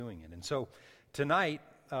doing it. And so tonight,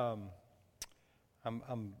 I'm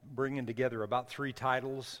bringing together about 3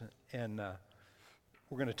 titles, and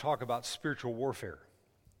we're going to talk about spiritual warfare.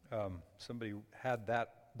 Somebody had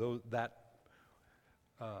that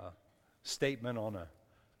statement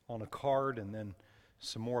on a card, and then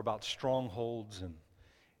some more about strongholds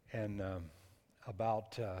and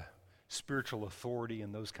about spiritual authority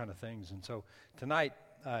and those kind of things. And so tonight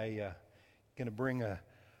I'm going to bring a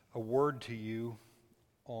word to you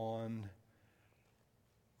on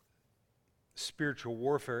spiritual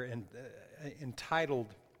warfare and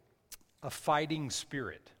entitled A Fighting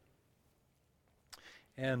Spirit.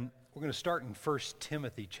 And we're going to start in 1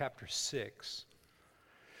 Timothy chapter 6.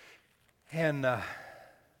 And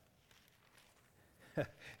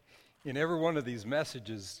in every one of these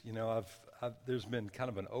messages, there's been kind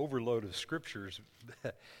of an overload of scriptures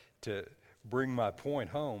to bring my point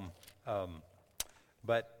home,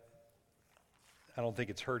 but I don't think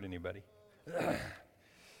it's hurt anybody. The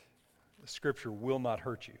scripture will not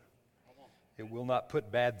hurt you. It will not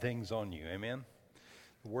put bad things on you. Amen?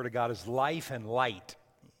 The Word of God is life and light.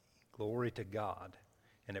 Glory to God.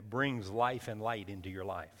 And it brings life and light into your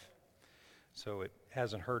life. So it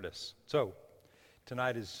hasn't hurt us. So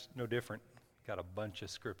tonight is no different. Got a bunch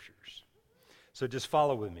of scriptures. So just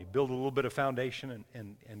follow with me. Build a little bit of foundation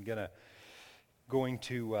and going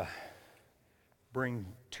to bring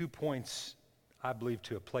 2 points, I believe,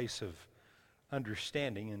 to a place of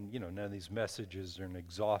understanding. And none of these messages are an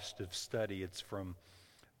exhaustive study. It's from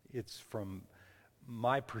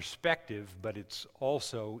my perspective, but it's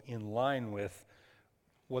also in line with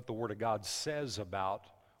what the Word of God says about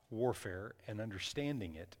warfare and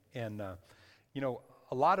understanding it. And a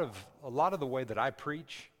lot of the way that I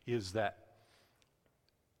preach is that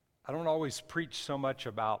I don't always preach so much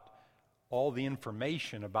about all the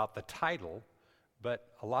information about the title, but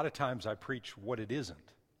a lot of times I preach what it isn't.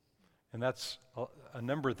 And that's a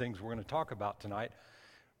number of things we're going to talk about tonight.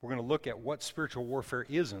 We're going to look at what spiritual warfare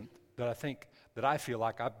isn't, that I feel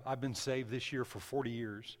like I've been saved this year for 40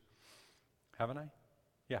 years. Haven't I?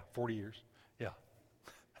 Yeah, 40 years. Yeah.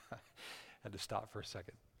 Had to stop for a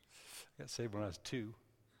second. I got saved when I was 2,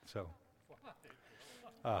 so.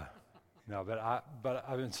 But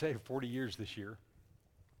I've been saved 40 years this year.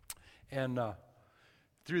 And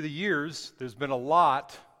through the years, there's been a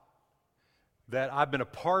lot that I've been a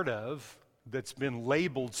part of that's been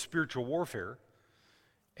labeled spiritual warfare.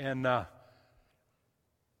 And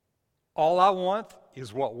all I want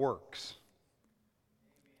is what works.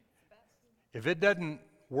 If it doesn't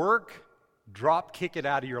work, kick it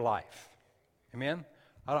out of your life. Amen?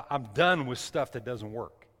 I'm done with stuff that doesn't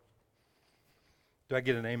work. Do I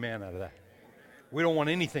get an amen out of that? We don't want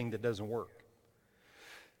anything that doesn't work.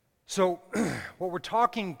 So what we're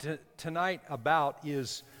talking tonight about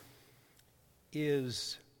is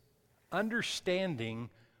understanding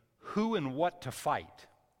who and what to fight.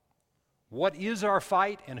 What is our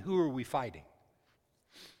fight and who are we fighting?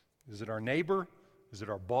 Is it our neighbor? Is it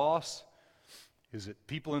our boss? Is it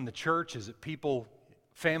people in the church? Is it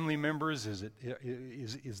family members?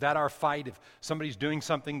 Is that our fight? If somebody's doing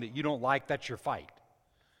something that you don't like, that's your fight.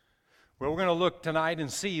 Well, we're going to look tonight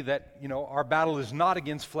and see that, our battle is not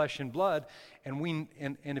against flesh and blood, and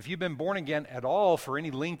if you've been born again at all for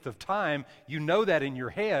any length of time, you know that in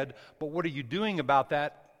your head, but what are you doing about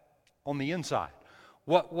that on the inside?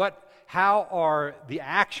 How are the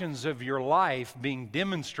actions of your life being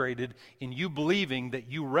demonstrated in you believing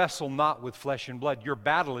that you wrestle not with flesh and blood? Your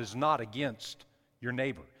battle is not against your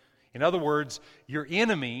neighbor. In other words, your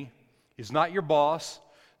enemy is not your boss,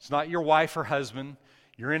 it's not your wife or husband.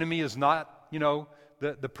 Your enemy is not,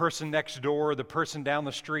 the person next door, or the person down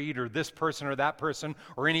the street, or this person or that person,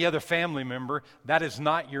 or any other family member. That is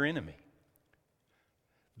not your enemy.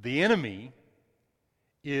 The enemy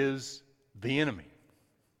is the enemy.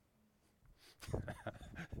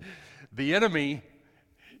 The enemy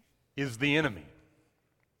is the enemy.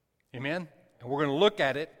 Amen? And we're going to look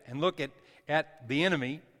at it and look at the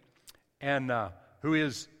enemy and who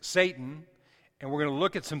is Satan, and we're going to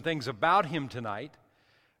look at some things about him tonight.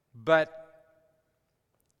 But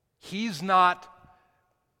he's not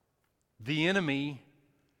the enemy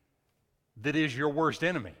that is your worst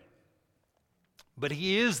enemy. But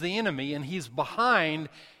he is the enemy, and he's behind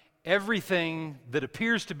everything that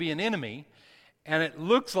appears to be an enemy, and it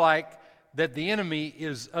looks like that the enemy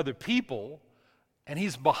is other people, and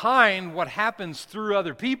he's behind what happens through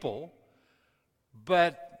other people,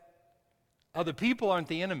 but other people aren't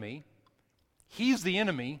the enemy. He's the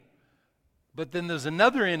enemy. But then there's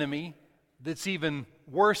another enemy that's even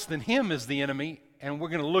worse than him as the enemy, and we're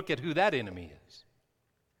going to look at who that enemy is.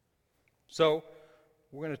 So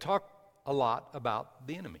we're going to talk a lot about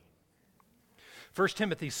the enemy. 1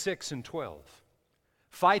 Timothy 6 and 12.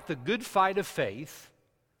 Fight the good fight of faith,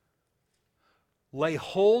 lay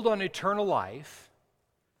hold on eternal life,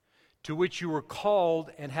 to which you were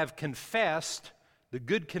called and have confessed the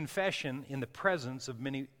good confession in the presence of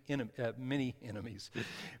many enemies,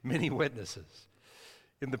 many witnesses.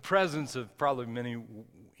 In the presence of probably many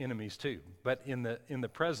enemies too, but in the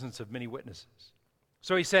presence of many witnesses.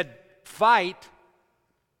 So he said, fight,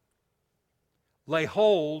 lay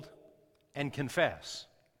hold, and confess.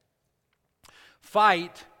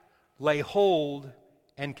 Fight, lay hold,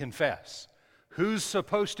 and confess. Who's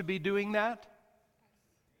supposed to be doing that?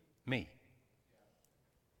 Me.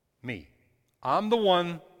 Me. I'm the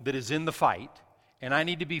one that is in the fight, and I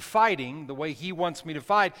need to be fighting the way he wants me to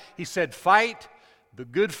fight. He said, fight the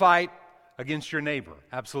good fight against your neighbor.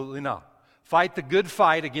 Absolutely not. Fight the good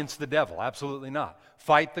fight against the devil. Absolutely not.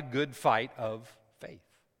 Fight the good fight of faith.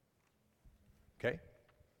 Okay?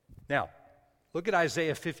 Now, look at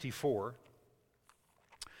Isaiah 54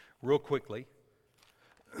 real quickly.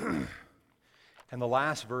 And the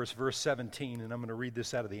last verse, verse 17, and I'm going to read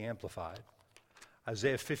this out of the Amplified.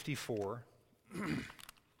 Isaiah 54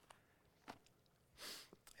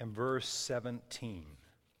 and verse 17.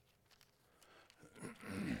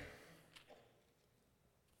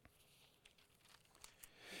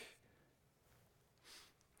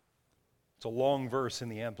 It's a long verse in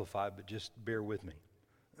the Amplified, but just bear with me.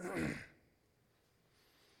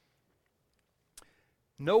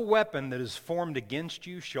 No weapon that is formed against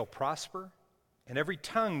you shall prosper, and every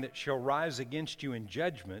tongue that shall rise against you in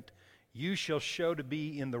judgment, you shall show to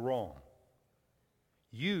be in the wrong.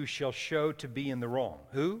 You shall show to be in the wrong.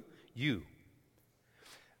 Who? You.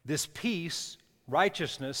 This peace,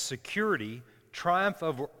 righteousness, security, triumph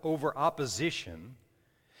over opposition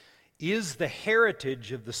is the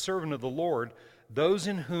heritage of the servant of the Lord, those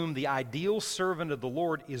in whom the ideal servant of the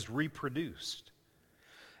Lord is reproduced.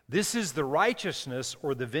 This is the righteousness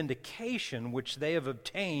or the vindication which they have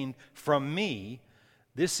obtained from me.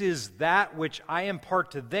 This is that which I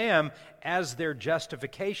impart to them as their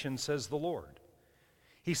justification, says the Lord.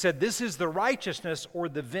 He said, this is the righteousness or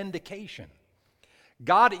the vindication.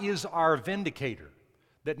 God is our vindicator,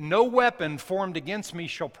 that no weapon formed against me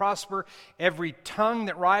shall prosper. Every tongue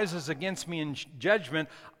that rises against me in judgment,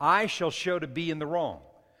 I shall show to be in the wrong.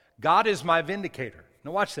 God is my vindicator.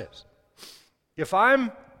 Now watch this. If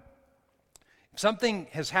something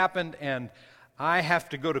has happened and I have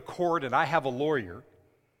to go to court and I have a lawyer,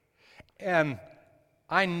 and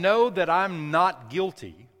I know that I'm not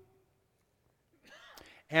guilty,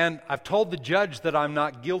 and I've told the judge that I'm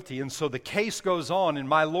not guilty, and so the case goes on, and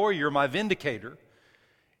my lawyer, my vindicator,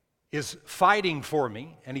 is fighting for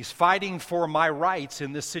me, and he's fighting for my rights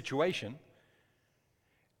in this situation.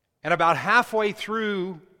 And about halfway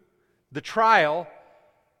through the trial,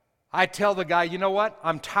 I tell the guy, you know what?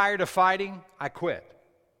 I'm tired of fighting. I quit.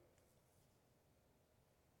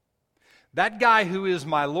 That guy who is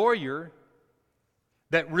my lawyer,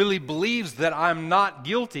 that really believes that I'm not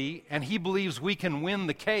guilty and he believes we can win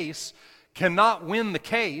the case, cannot win the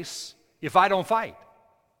case if I don't fight.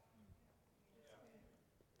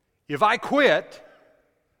 If I quit,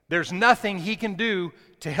 there's nothing he can do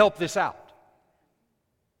to help this out.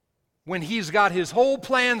 When he's got his whole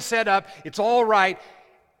plan set up, it's all right,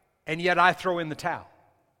 and yet I throw in the towel.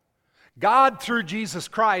 God, through Jesus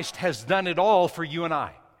Christ, has done it all for you and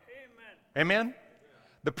I. Amen? Amen?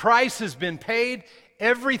 The price has been paid.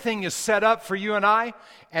 Everything is set up for you and I.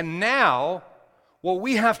 And now, what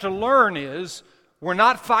we have to learn is we're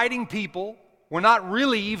not fighting people. We're not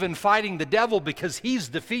really even fighting the devil because he's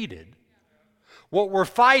defeated. What we're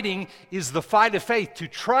fighting is the fight of faith, to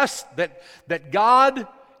trust that God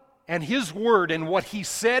and His Word and what He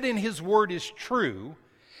said in His Word is true,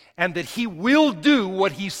 and that He will do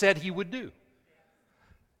what He said He would do.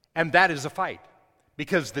 And that is a fight.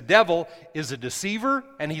 Because the devil is a deceiver,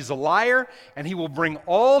 and he's a liar, and he will bring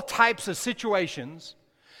all types of situations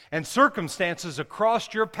and circumstances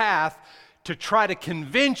across your path to try to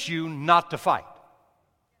convince you not to fight.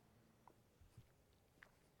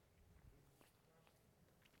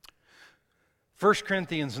 First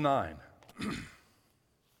Corinthians 9.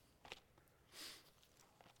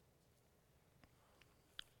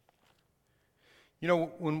 You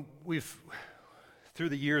know, when through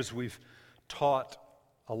the years, we've taught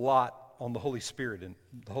a lot on the Holy Spirit, and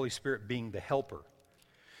the Holy Spirit being the helper.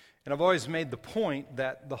 And I've always made the point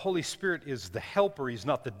that the Holy Spirit is the helper, He's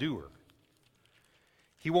not the doer.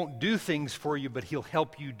 He won't do things for you, but He'll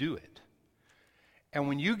help you do it. And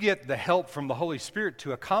when you get the help from the Holy Spirit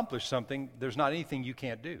to accomplish something, there's not anything you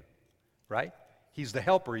can't do, right? He's the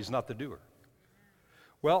helper, He's not the doer.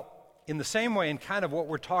 Well, in the same way, and kind of what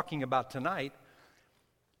we're talking about tonight,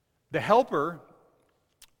 The helper,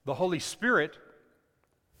 the Holy Spirit,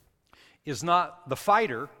 is not the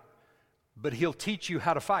fighter, but he'll teach you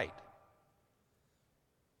how to fight.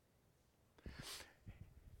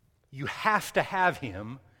 You have to have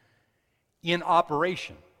him in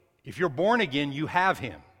operation. If you're born again, you have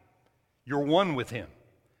him. You're one with him.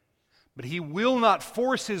 But he will not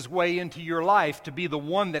force his way into your life to be the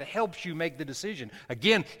one that helps you make the decision.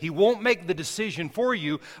 Again, he won't make the decision for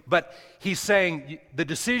you, but he's saying, the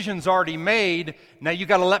decision's already made, now you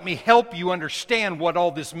got to let me help you understand what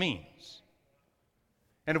all this means.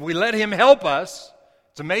 And if we let him help us,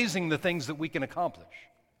 it's amazing the things that we can accomplish.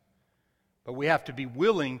 But we have to be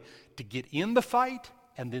willing to get in the fight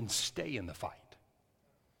and then stay in the fight.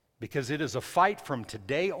 Because it is a fight from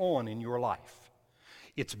today on in your life.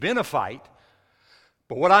 It's been a fight,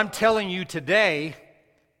 but what I'm telling you today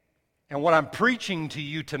and what I'm preaching to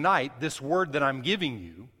you tonight, this word that I'm giving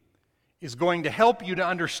you, is going to help you to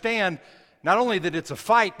understand not only that it's a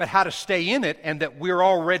fight, but how to stay in it and that we're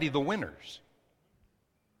already the winners.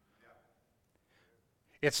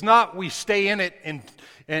 It's not we stay in it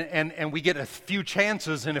and we get a few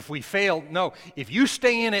chances, and if we fail, no. If you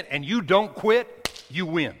stay in it and you don't quit, you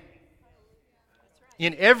win.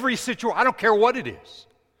 In every situation, I don't care what it is.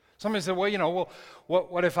 Somebody said, well,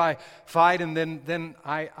 what if I fight and then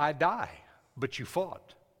I die? But you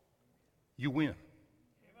fought. You win.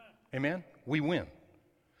 Amen? We win.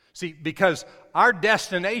 See, because our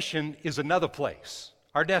destination is another place.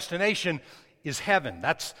 Our destination is heaven.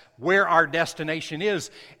 That's where our destination is.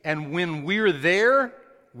 And when we're there,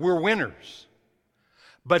 we're winners.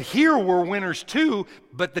 But here we're winners too,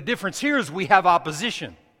 but the difference here is we have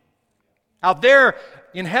opposition. Out there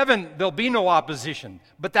in heaven, there'll be no opposition,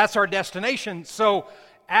 but that's our destination. So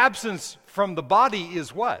absence from the body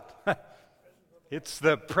is what? It's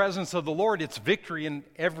the presence of the Lord. It's victory in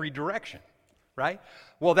every direction, right?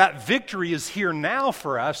 Well, that victory is here now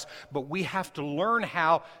for us, but we have to learn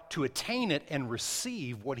how to attain it and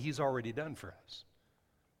receive what He's already done for us.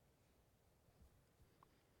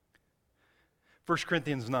 1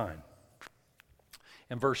 Corinthians 9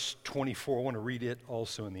 and verse 24. I want to read it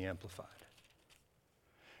also in the Amplified.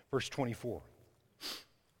 Verse 24.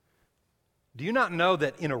 Do you not know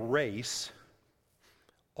that in a race,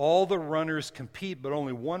 all the runners compete, but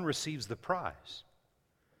only one receives the prize?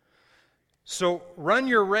 So run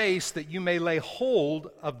your race that you may lay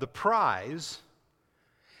hold of the prize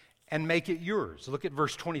and make it yours. Look at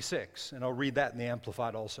verse 26, and I'll read that in the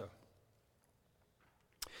Amplified also.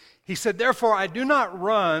 He said, therefore, I do not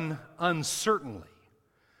run uncertainly,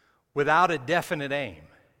 without a definite aim.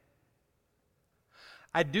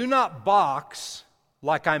 I do not box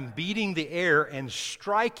like I'm beating the air and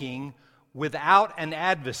striking without an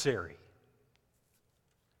adversary.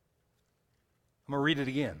 I'm going to read it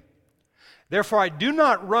again. Therefore, I do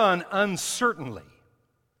not run uncertainly.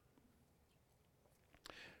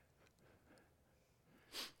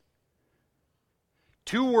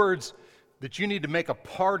 Two words that you need to make a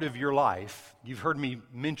part of your life. You've heard me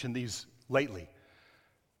mention these lately.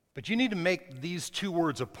 But you need to make these two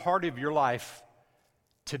words a part of your life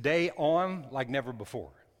today on like never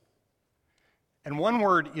before. And one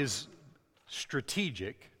word is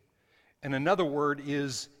strategic, and another word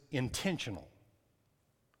is intentional.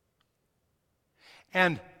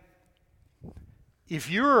 And if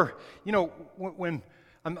you're, when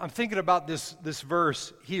I'm thinking about this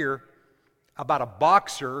verse here about a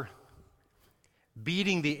boxer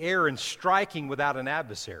beating the air and striking without an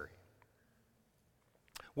adversary.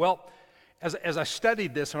 Well, as I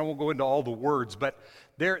studied this, and I won't go into all the words, but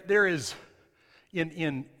there is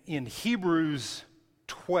in Hebrews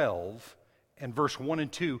 12 and verse 1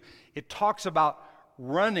 and 2, it talks about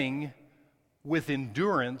running with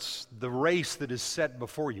endurance the race that is set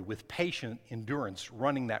before you, with patient endurance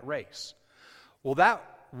running that race. Well, that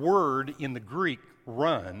word in the Greek,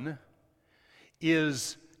 run,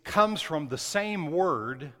 comes from the same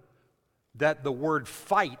word that the word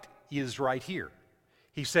fight is right here.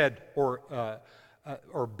 He said, or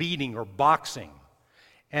beating or boxing.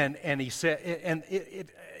 And he said, and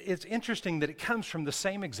it's interesting that it comes from the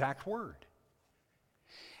same exact word.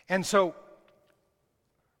 And so,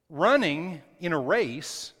 running in a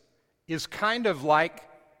race is kind of like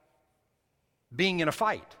being in a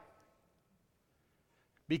fight.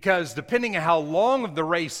 Because depending on how long the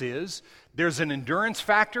race is, there's an endurance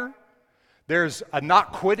factor, there's a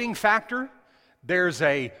not quitting factor, there's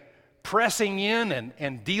a pressing in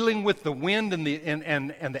and dealing with the wind and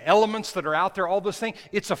the elements that are out there, all those things.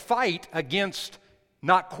 It's a fight against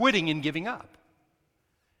not quitting and giving up.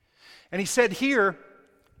 And he said here,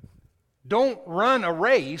 don't run a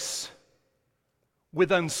race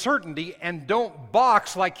with uncertainty and don't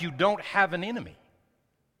box like you don't have an enemy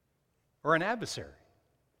or an adversary.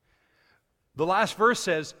 The last verse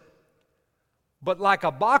says, "But like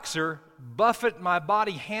a boxer, buffet my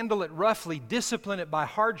body, handle it roughly, discipline it by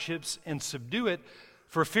hardships, and subdue it,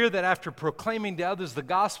 for fear that after proclaiming to others the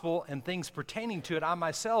gospel and things pertaining to it, I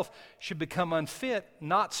myself should become unfit,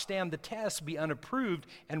 not stand the test, be unapproved,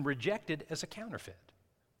 and rejected as a counterfeit."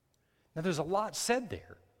 Now, there's a lot said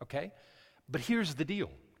there, okay? But here's the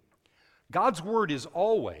deal. God's word is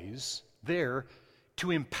always there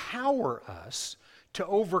to empower us to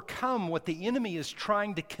overcome what the enemy is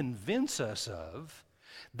trying to convince us of,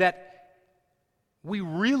 that we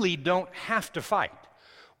really don't have to fight.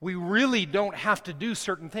 We really don't have to do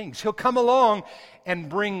certain things. He'll come along and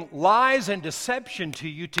bring lies and deception to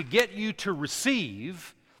you to get you to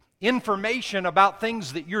receive information about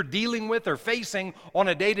things that you're dealing with or facing on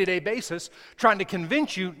a day-to-day basis, trying to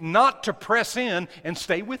convince you not to press in and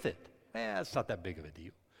stay with it. It's not that big of a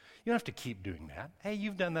deal. You don't have to keep doing that. Hey,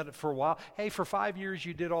 you've done that for a while. Hey, for 5 years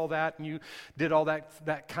you did all that, and you did all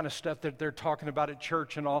that kind of stuff that they're talking about at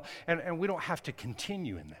church and all, and we don't have to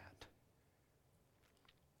continue in that.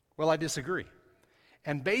 Well, I disagree.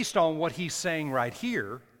 And based on what he's saying right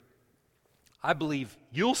here, I believe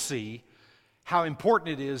you'll see how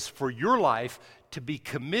important it is for your life to be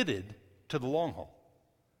committed to the long haul.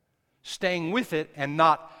 Staying with it and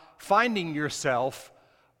not finding yourself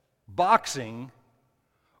boxing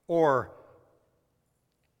or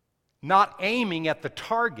not aiming at the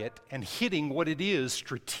target and hitting what it is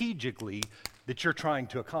strategically that you're trying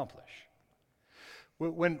to accomplish.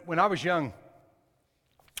 When I was young,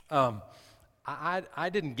 I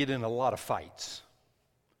didn't get in a lot of fights.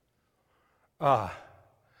 And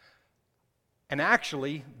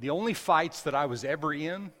actually, the only fights that I was ever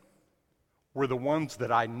in were the ones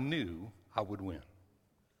that I knew I would win.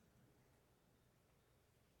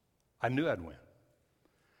 I knew I'd win.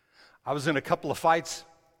 I was in a couple of fights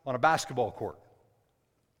on a basketball court.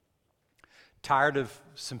 Tired of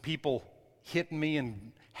some people hitting me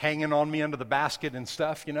and hanging on me under the basket and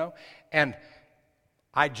stuff, And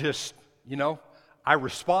I just, I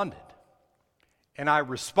responded. And I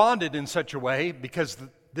responded in such a way because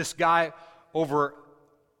this guy over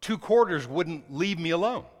 2 quarters wouldn't leave me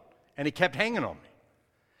alone. And he kept hanging on me.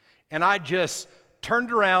 And I just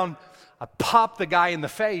turned around, I popped the guy in the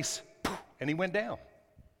face, and he went down.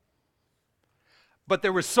 But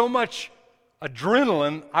there was so much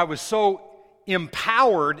adrenaline, I was so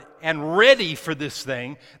empowered and ready for this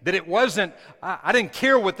thing that it wasn't, I didn't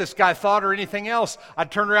care what this guy thought or anything else. I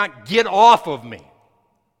turned around, get off of me.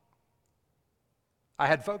 I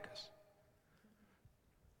had focus.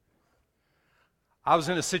 I was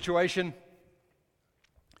in a situation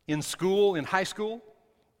in school, in high school,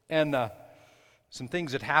 and some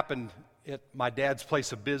things had happened at my dad's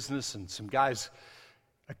place of business, and some guys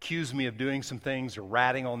accused me of doing some things or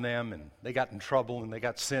ratting on them, and they got in trouble, and they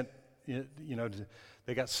got sent,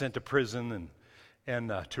 they got sent to prison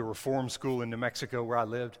and to a reform school in New Mexico where I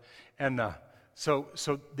lived. And so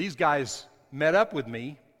these guys met up with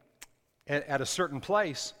me at a certain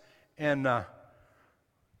place, and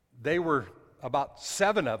they were about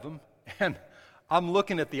 7 of them, and I'm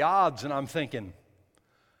looking at the odds, and I'm thinking,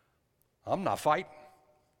 I'm not fighting.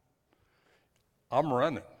 I'm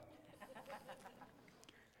running.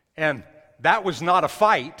 And that was not a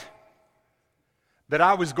fight that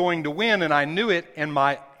I was going to win, and I knew it, and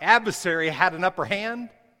my adversary had an upper hand.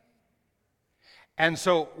 And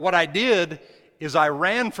so what I did is I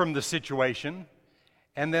ran from the situation,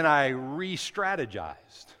 and then I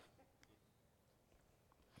re-strategized.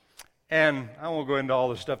 And I won't go into all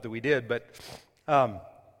the stuff that we did, but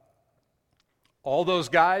all those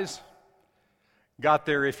guys got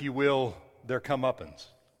their, if you will, their comeuppance.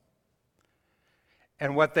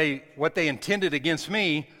 And what they intended against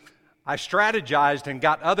me, I strategized and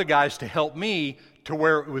got other guys to help me to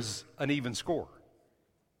where it was an even score.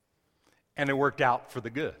 And it worked out for the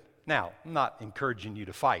good. Now, I'm not encouraging you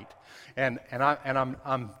to fight. And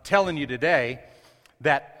I'm telling you today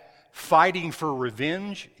that fighting for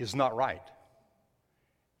revenge is not right.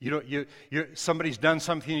 Somebody's done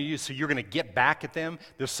something to you, so you're going to get back at them.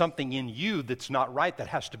 There's something in you that's not right that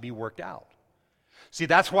has to be worked out. See,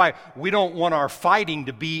 that's why we don't want our fighting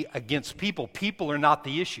to be against people. People are not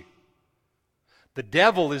the issue. The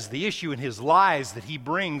devil is the issue in his lies that he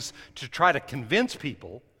brings to try to convince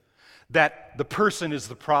people that the person is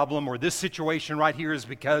the problem, or this situation right here is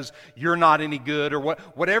because you're not any good, or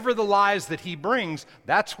whatever the lies that he brings.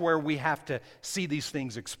 That's where we have to see these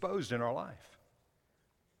things exposed in our life.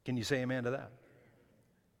 Can you say amen to that?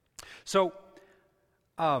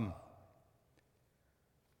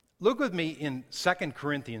 Look with me in 2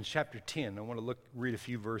 Corinthians chapter 10. I want to read a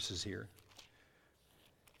few verses here.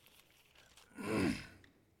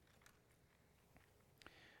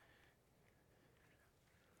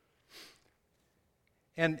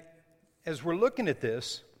 And as we're looking at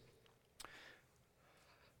this,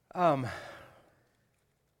 you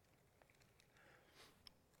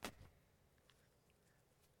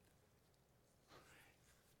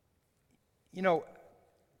know,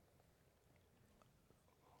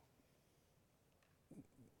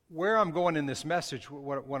 where I'm going in this message,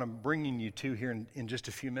 what I'm bringing you to here in just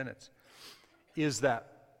a few minutes, is that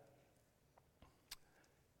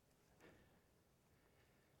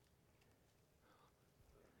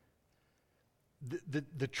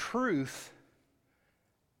the truth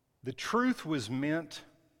was meant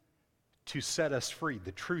to set us free.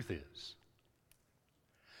 The truth is.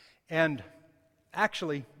 And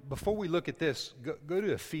actually, before we look at this, go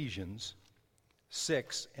to Ephesians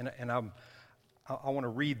 6, and I want to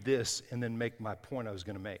read this and then make my point I was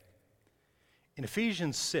going to make. In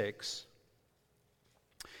Ephesians 6,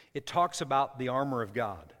 it talks about the armor of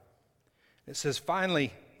God. It says,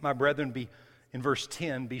 finally, my brethren, in verse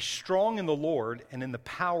 10, be strong in the Lord and in the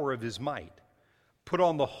power of his might. Put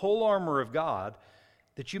on the whole armor of God,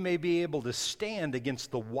 that you may be able to stand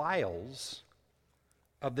against the wiles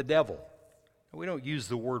of the devil. We don't use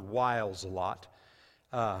the word wiles a lot,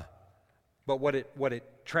 but what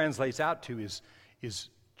it translates out to is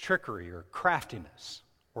trickery or craftiness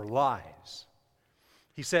or lies.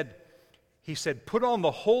 He said, put on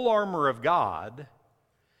the whole armor of God,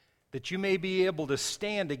 that you may be able to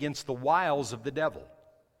stand against the wiles of the devil.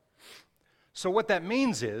 So what that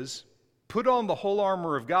means is, put on the whole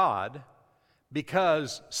armor of God,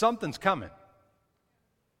 because something's coming.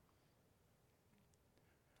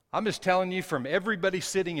 I'm just telling you, from everybody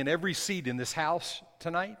sitting in every seat in this house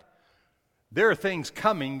tonight, there are things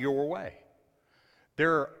coming your way.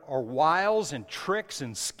 There are wiles and tricks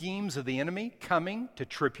and schemes of the enemy coming to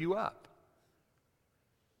trip you up.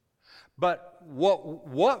 But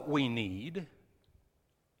what we need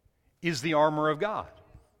is the armor of God.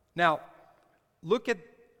 Now, look at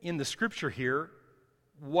in the scripture here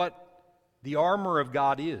what the armor of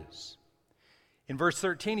God is. In verse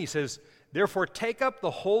 13 he says, therefore take up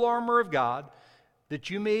the whole armor of God, that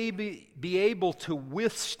you may be able to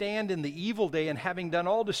withstand in the evil day, and having done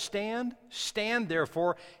all to stand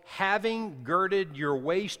therefore, having girded your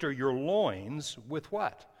waist or your loins with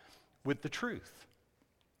what? With the truth.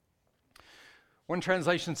 One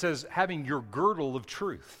translation says, having your girdle of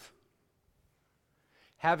truth.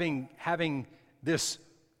 Having this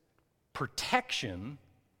protection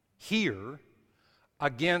here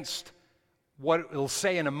against what it'll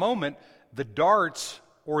say in a moment, the darts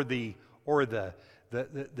or the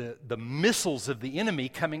missiles of the enemy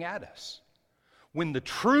coming at us. When the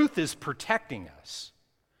truth is protecting us,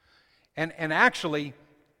 and actually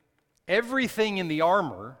everything in the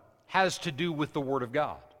armor has to do with the Word of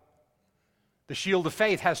God. The shield of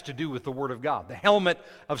faith has to do with the Word of God. The helmet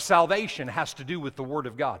of salvation has to do with the Word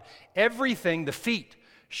of God. Everything, the feet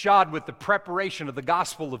shod with the preparation of the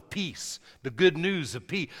gospel of peace, the good news of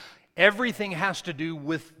peace, everything has to do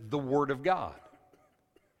with the Word of God.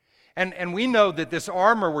 And we know that this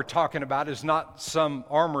armor we're talking about is not some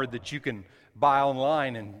armor that you can buy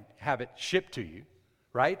online and have it shipped to you,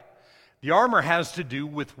 right? The armor has to do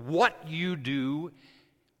with what you do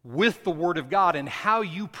with the Word of God and how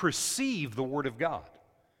you perceive the Word of God.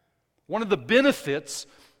 One of the benefits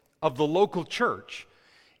of the local church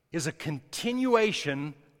is a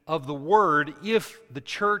continuation of the Word if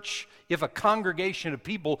a congregation of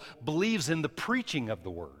people believes in the preaching of the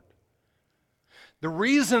Word. The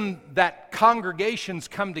reason that congregations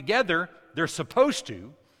come together, they're supposed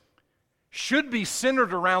to, should be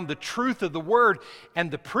centered around the truth of the Word,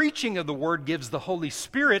 and the preaching of the Word gives the Holy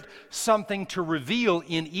Spirit something to reveal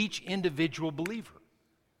in each individual believer.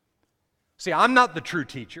 See, I'm not the true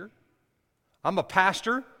teacher. I'm a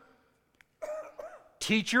pastor,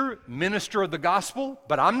 teacher, minister of the gospel,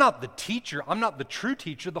 but I'm not the teacher. I'm not the true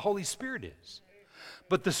teacher. The Holy Spirit is.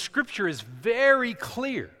 But the Scripture is very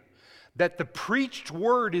clear that the preached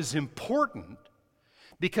Word is important,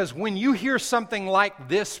 because when you hear something like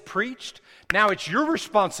this preached, now it's your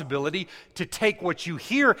responsibility to take what you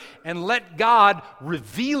hear and let God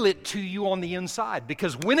reveal it to you on the inside.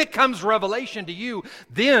 Because when it comes revelation to you,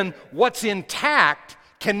 then what's intact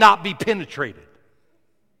cannot be penetrated.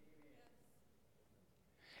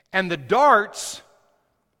 And the darts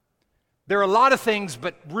There are a lot of things,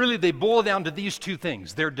 but really they boil down to these two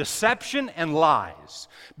things. They're deception and lies.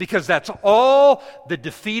 Because that's all the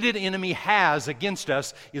defeated enemy has against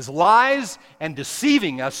us is lies and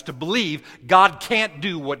deceiving us to believe God can't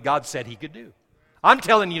do what God said he could do. I'm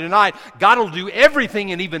telling you tonight, God will do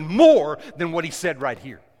everything and even more than what he said right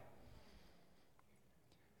here.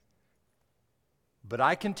 But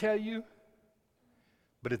I can tell you,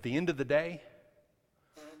 but at the end of the day,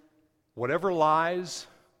 whatever lies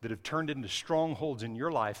that have turned into strongholds in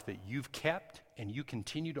your life that you've kept and you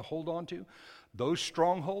continue to hold on to, those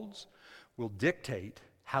strongholds will dictate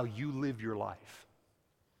how you live your life.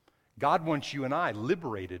 God wants you and I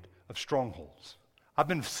liberated of strongholds. I've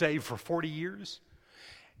been saved for 40 years,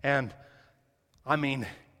 and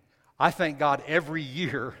I thank God every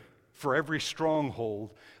year for every stronghold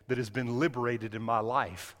that has been liberated in my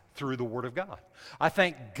life through the Word of God. I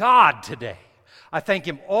thank God today. I thank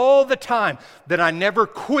him all the time that I never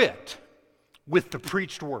quit with the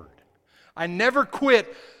preached word. I never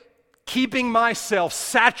quit keeping myself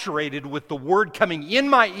saturated with the word coming in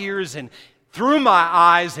my ears and through my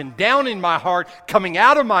eyes and down in my heart, coming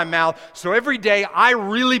out of my mouth. So every day I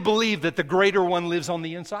really believe that the greater one lives on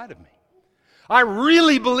the inside of me. I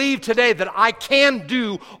really believe today that I can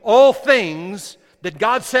do all things that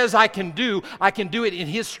God says I can do. I can do it in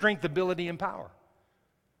his strength, ability, and power.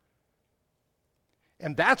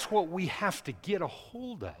 And that's what we have to get a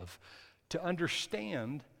hold of to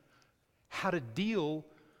understand how to deal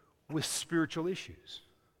with spiritual issues.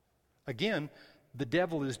 Again, the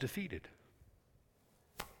devil is defeated.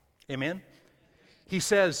 Amen? He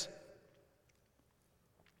says,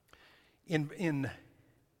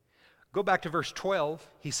 go back to verse 12,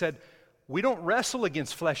 he said, we don't wrestle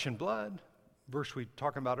against flesh and blood, verse we were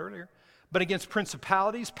talking about earlier, but against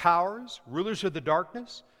principalities, powers, rulers of the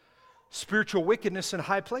darkness, spiritual wickedness in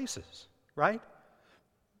high places, right?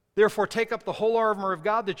 Therefore, take up the whole armor of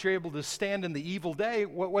God that you're able to stand in the evil day.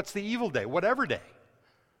 What's the evil day? Whatever day.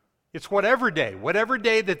 It's whatever day. Whatever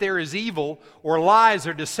day that there is evil or lies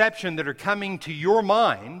or deception that are coming to your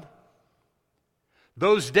mind,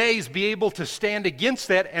 those days be able to stand against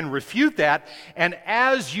that and refute that. And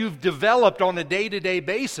as you've developed on a day-to-day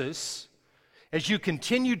basis, as you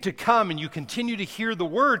continue to come and you continue to hear the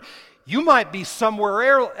word, you might be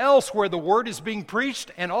somewhere else where the word is being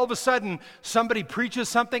preached, and all of a sudden somebody preaches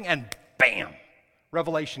something and bam,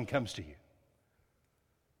 revelation comes to you.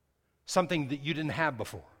 Something that you didn't have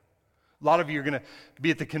before. A lot of you are going to be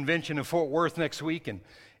at the convention in Fort Worth next week,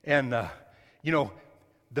 and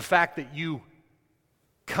the fact that you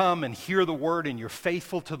come and hear the word and you're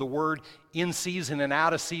faithful to the word in season and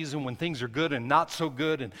out of season when things are good and not so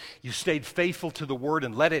good, and you stayed faithful to the word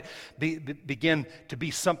and let it begin to be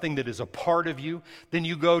something that is a part of you. Then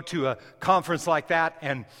you go to a conference like that,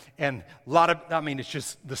 and a lot of, it's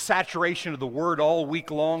just the saturation of the word all week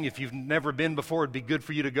long. If you've never been before, it'd be good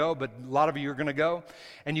for you to go, but a lot of you are going to go.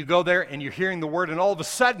 And you go there and you're hearing the word, and all of a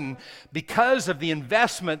sudden, because of the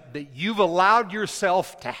investment that you've allowed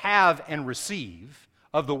yourself to have and receive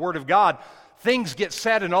of the Word of God, things get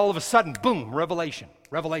said, and all of a sudden, boom, revelation.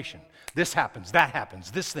 This happens, that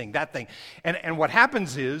happens, this thing, that thing. And what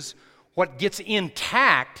happens is, what gets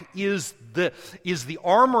intact is the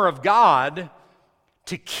armor of God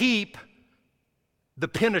to keep the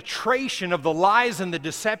penetration of the lies and the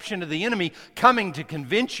deception of the enemy coming to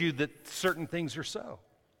convince you that certain things are so.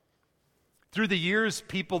 Through the years,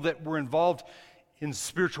 people that were involved in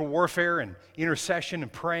spiritual warfare and intercession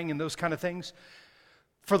and praying and those kind of things,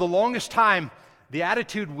 for the longest time, the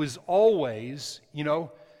attitude was always,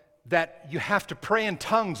 that you have to pray in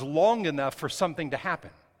tongues long enough for something to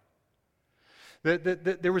happen.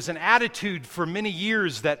 There was an attitude for many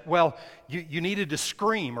years that, you needed to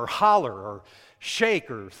scream or holler or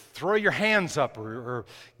shake or throw your hands up or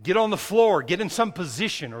get on the floor, get in some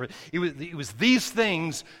position. Or it was these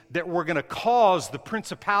things that were going to cause the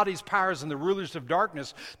principalities, powers, and the rulers of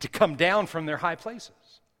darkness to come down from their high places.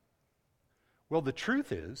 Well, the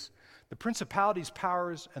truth is, the principalities,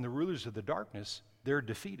 powers, and the rulers of the darkness, they're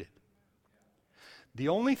defeated. The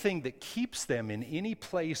only thing that keeps them in any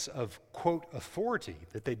place of, quote, authority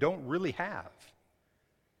that they don't really have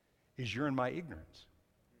is your and my ignorance.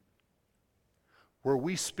 Where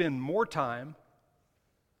we spend more time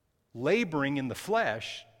laboring in the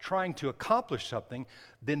flesh, trying to accomplish something,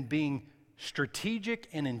 than being strategic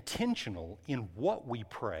and intentional in what we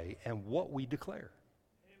pray and what we declare.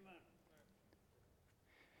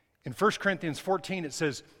 In 1 Corinthians 14, it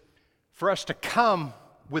says, for us to come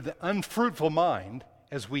with an unfruitful mind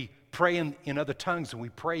as we pray in other tongues and we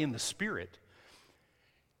pray in the Spirit.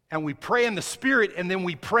 And we pray in the Spirit, and then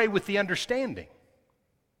we pray with the understanding.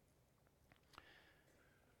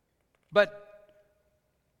 But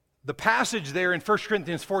the passage there in 1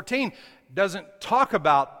 Corinthians 14 doesn't talk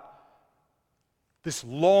about this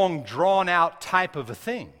long, drawn-out type of a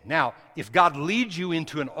thing. Now, if God leads you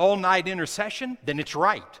into an all-night intercession, then it's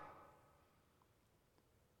right.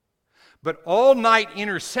 But all-night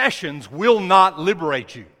intercessions will not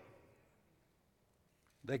liberate you.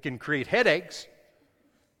 They can create headaches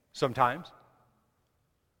sometimes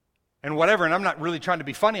and whatever. And I'm not really trying to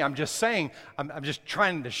be funny. I'm just saying, I'm just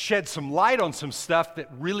trying to shed some light on some stuff that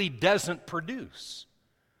really doesn't produce.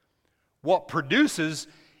 What produces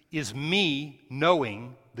is me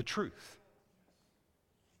knowing the truth.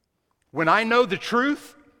 When I know the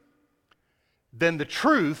truth, then the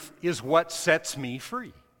truth is what sets me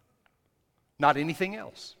free, not anything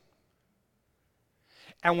else.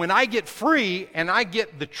 And when I get free and I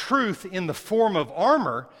get the truth in the form of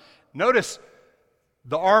armor, notice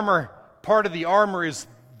the armor, part of the armor is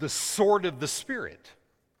the sword of the Spirit.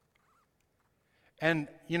 And,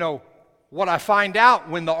 what I find out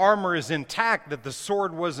when the armor is intact, that the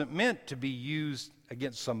sword wasn't meant to be used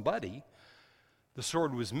against somebody. The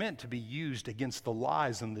sword was meant to be used against the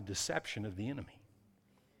lies and the deception of the enemy.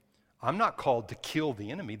 I'm not called to kill the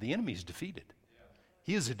enemy. The enemy's defeated.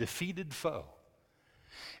 He is a defeated foe.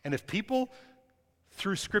 And if people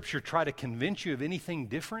through Scripture try to convince you of anything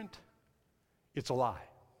different, it's a lie.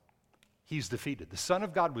 He's defeated. The Son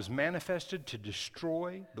of God was manifested to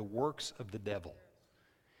destroy the works of the devil.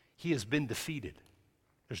 He has been defeated.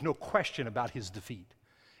 There's no question about his defeat.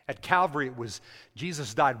 At Calvary, it was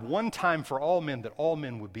Jesus died one time for all men, that all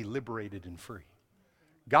men would be liberated and free.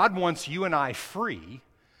 God wants you and I free,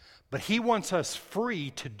 but he wants us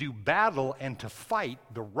free to do battle and to fight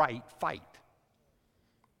the right fight.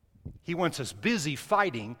 He wants us busy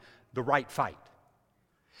fighting the right fight.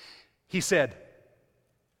 He said,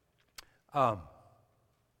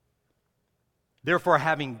 therefore,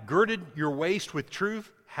 having girded your waist with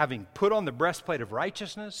truth, having put on the breastplate of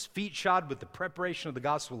righteousness, feet shod with the preparation of the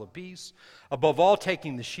gospel of peace, above all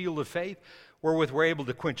taking the shield of faith, wherewith we're able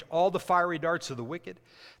to quench all the fiery darts of the wicked,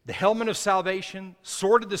 the helmet of salvation,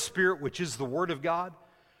 sword of the Spirit, which is the word of God,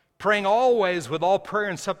 praying always with all prayer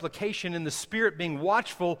and supplication in the Spirit, being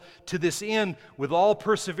watchful to this end with all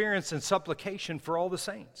perseverance and supplication for all the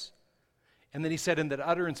saints. And then he said, and that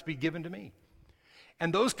utterance be given to me.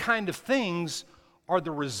 And those kind of things are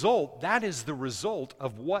the result, that is the result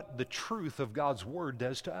of what the truth of God's Word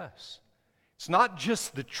does to us. It's not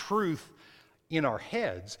just the truth in our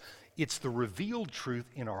heads, it's the revealed truth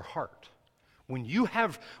in our heart. When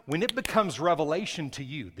it becomes revelation to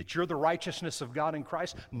you that you're the righteousness of God in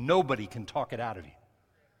Christ, nobody can talk it out of you.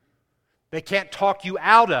 They can't talk you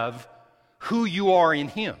out of who you are in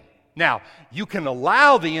Him. Now, you can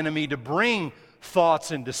allow the enemy to bring thoughts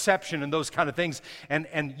and deception and those kind of things,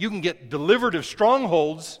 and you can get delivered of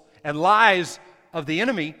strongholds and lies of the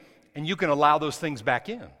enemy, and you can allow those things back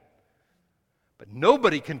in. But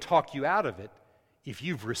nobody can talk you out of it if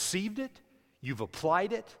you've received it, you've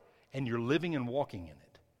applied it, and you're living and walking in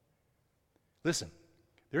it. Listen,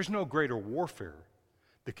 there's no greater warfare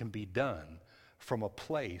that can be done from a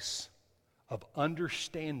place of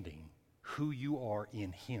understanding who you are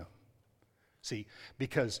in Him. See,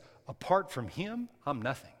 because apart from Him, I'm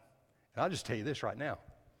nothing. And I'll just tell you this right now.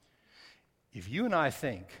 If you and I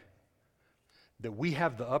think that we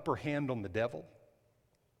have the upper hand on the devil,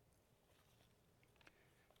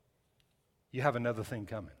 you have another thing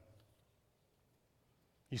coming.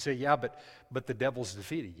 You say, yeah, but the devil's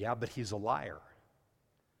defeated. Yeah, but he's a liar.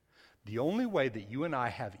 The only way that you and I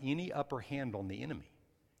have any upper hand on the enemy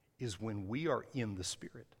is when we are in the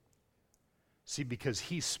Spirit. See, because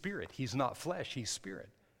he's spirit. He's not flesh, he's spirit.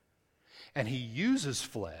 And he uses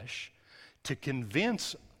flesh to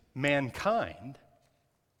convince mankind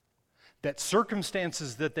that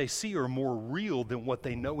circumstances that they see are more real than what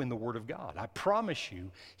they know in the Word of God. I promise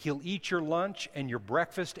you, he'll eat your lunch and your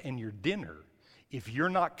breakfast and your dinner if you're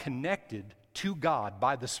not connected to God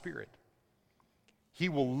by the Spirit. He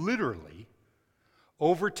will literally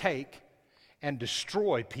overtake and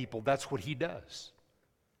destroy people. That's what he does.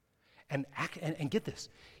 And get this,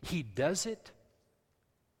 he does it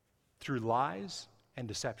through lies and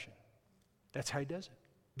deception. That's how he does it.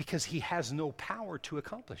 Because he has no power to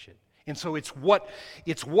accomplish it. And so it's what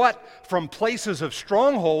from places of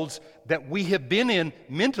strongholds that we have been in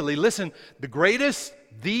mentally. Listen, the greatest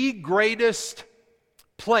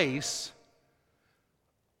place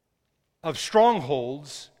of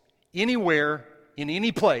strongholds anywhere, in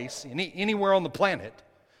any place, anywhere on the planet,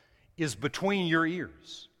 is between your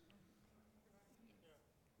ears.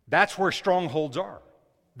 That's where strongholds are.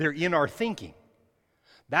 They're in our thinking.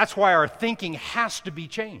 That's why our thinking has to be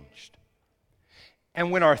changed.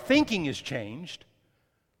 And when our thinking is changed,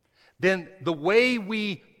 then the way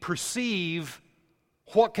we perceive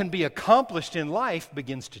what can be accomplished in life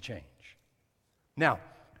begins to change. Now,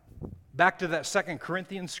 back to that 2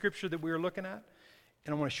 Corinthians scripture that we were looking at,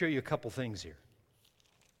 and I want to show you a couple things here.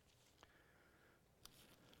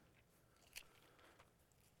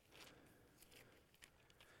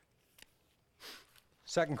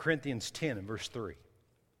 Second Corinthians 10 and verse 3.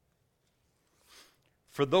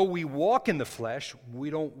 For though we walk in the flesh, we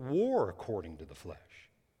don't war according to the flesh.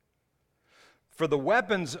 For the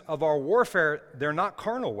weapons of our warfare, they're not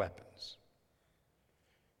carnal weapons.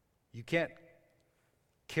 You can't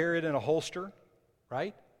carry it in a holster,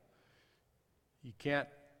 right? You can't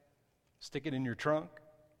stick it in your trunk,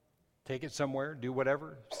 take it somewhere, do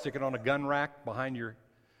whatever, stick it on a gun rack behind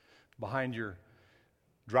your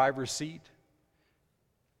driver's seat.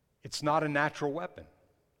 It's not a natural weapon.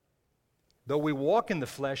 Though we walk in the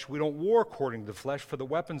flesh, we don't war according to the flesh, for the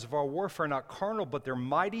weapons of our warfare are not carnal, but they're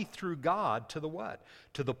mighty through God to the what?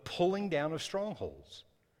 To the pulling down of strongholds.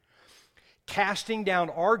 Casting down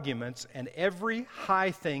arguments and every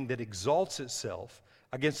high thing that exalts itself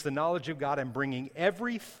against the knowledge of God, and bringing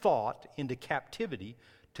every thought into captivity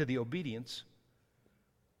to the obedience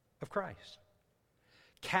of Christ.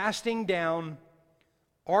 Casting down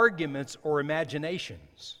arguments or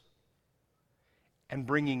imaginations and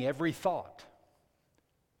bringing every thought.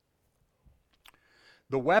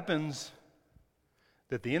 The weapons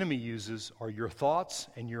that the enemy uses are your thoughts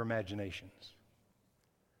and your imaginations.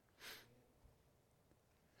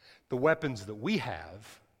 The weapons that we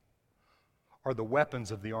have are the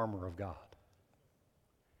weapons of the armor of God.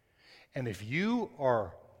 And if you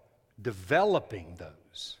are developing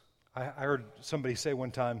those, I heard somebody say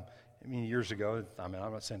one time, years ago, I'm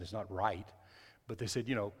not saying it's not right, but they said,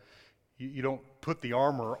 you don't put the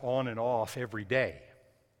armor on and off every day.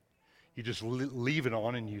 You just leave it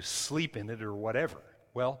on and you sleep in it or whatever.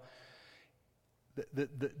 Well,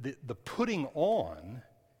 the putting on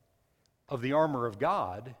of the armor of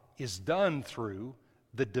God is done through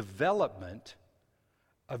the development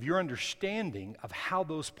of your understanding of how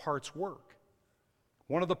those parts work.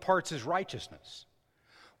 One of the parts is righteousness.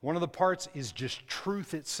 One of the parts is just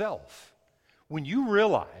truth itself. When you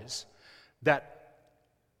realize that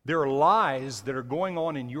there are lies that are going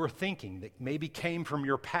on in your thinking that maybe came from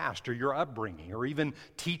your past or your upbringing or even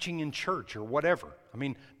teaching in church or whatever.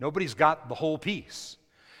 Nobody's got the whole piece.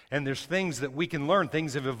 And there's things that we can learn,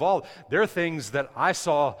 things have evolved. There are things that I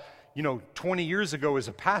saw, 20 years ago as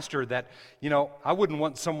a pastor that, I wouldn't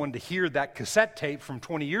want someone to hear that cassette tape from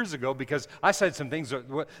 20 years ago because I said some things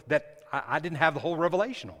that I didn't have the whole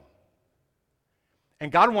revelation on.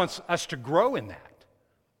 And God wants us to grow in that.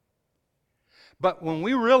 But when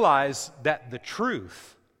we realize that the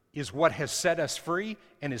truth is what has set us free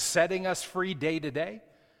and is setting us free day to day,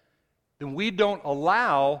 then we don't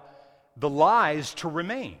allow the lies to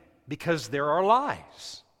remain because there are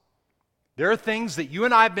lies. There are things that you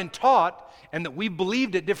and I have been taught and that we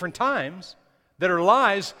believed at different times that are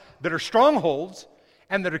lies, that are strongholds,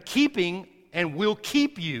 and that are keeping and will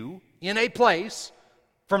keep you in a place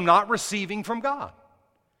from not receiving from God.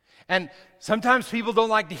 And sometimes people don't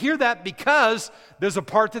like to hear that because there's a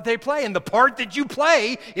part that they play. And the part that you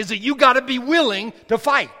play is that you got to be willing to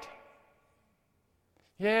fight.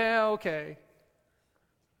 Yeah, okay.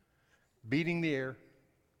 Beating the air.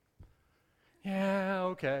 Yeah,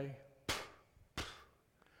 okay.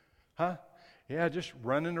 Huh? Yeah, just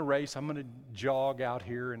running a race. I'm going to jog out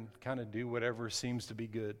here and kind of do whatever seems to be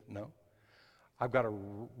good. No. I've got to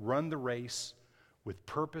run the race with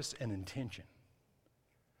purpose and intention.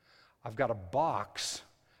 I've got to box.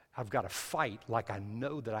 I've got to fight like I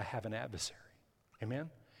know that I have an adversary. Amen?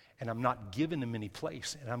 And I'm not giving him any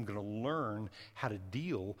place. And I'm going to learn how to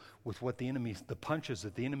deal with the punches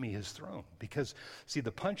that the enemy has thrown. Because, see,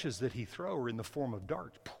 the punches that he throws are in the form of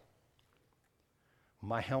darts.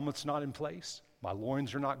 My helmet's not in place. My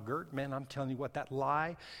loins are not girt. Man, I'm telling you what, that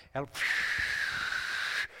lie, and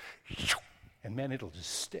man, it'll just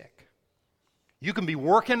stick. You can be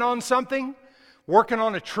working on something, working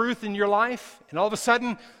on a truth in your life, and all of a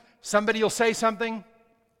sudden, somebody will say something.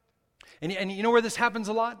 And you know where this happens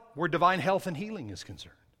a lot? Where divine health and healing is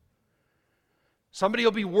concerned. Somebody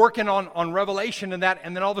will be working on revelation and that,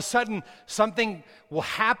 and then all of a sudden, something will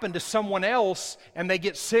happen to someone else, and they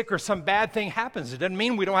get sick or some bad thing happens. It doesn't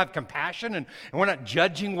mean we don't have compassion, and we're not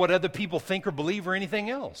judging what other people think or believe or anything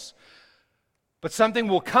else. But something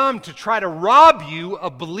will come to try to rob you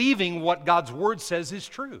of believing what God's Word says is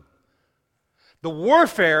true. The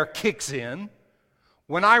warfare kicks in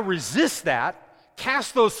when I resist that,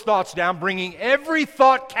 Cast those thoughts down, bringing every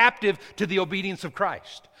thought captive to the obedience of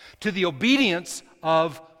Christ, to the obedience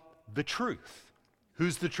of the truth.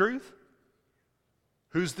 Who's the truth?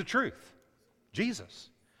 Who's the truth? Jesus.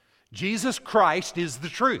 Jesus Christ is the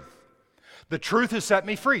truth. The truth has set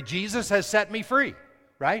me free. Jesus has set me free,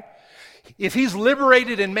 right? If He's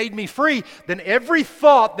liberated and made me free, then every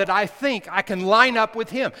thought that I think, I can line up with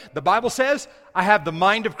Him. The Bible says, I have the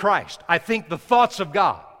mind of Christ. I think the thoughts of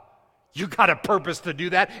God. You got a purpose to do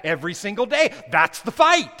that every single day. That's the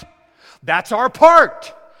fight. That's our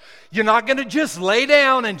part. You're not going to just lay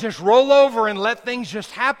down and just roll over and let things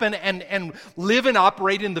just happen and live and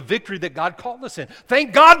operate in the victory that God called us in.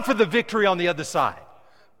 Thank God for the victory on the other side.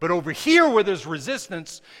 But over here where there's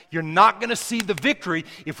resistance, you're not going to see the victory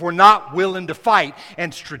if we're not willing to fight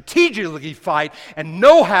and strategically fight and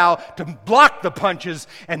know how to block the punches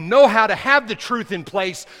and know how to have the truth in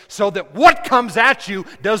place so that what comes at you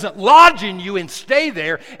doesn't lodge in you and stay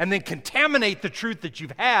there and then contaminate the truth that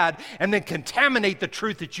you've had and then contaminate the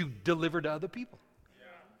truth that you deliver to other people.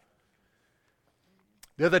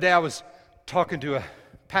 The other day I was talking to a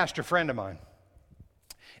pastor friend of mine,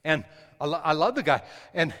 and I love the guy,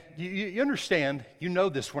 and you understand, you know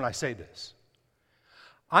this when I say this.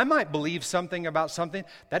 I might believe something about something.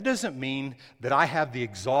 That doesn't mean that I have the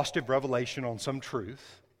exhaustive revelation on some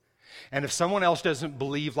truth. And if someone else doesn't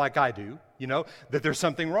believe like I do, that there's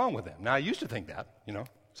something wrong with them. Now, I used to think that,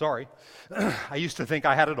 sorry. I used to think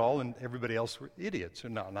I had it all and everybody else were idiots.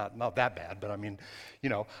 No, not that bad, but I mean,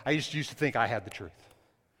 I used to think I had the truth.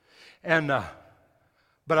 And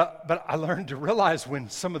But I learned to realize when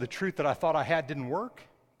some of the truth that I thought I had didn't work,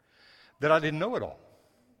 that I didn't know it all.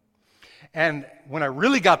 And when I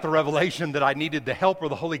really got the revelation that I needed the help of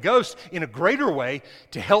the Holy Ghost in a greater way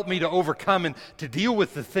to help me to overcome and to deal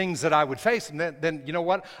with the things that I would face, and then you know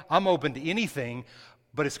what? I'm open to anything,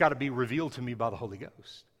 but it's got to be revealed to me by the Holy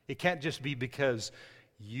Ghost. It can't just be because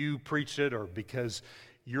you preached it or because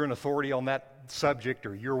you're an authority on that subject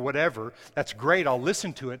or you're whatever. That's great, I'll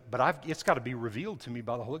listen to it, but it's got to be revealed to me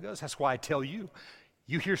by the Holy Ghost. That's why I tell you,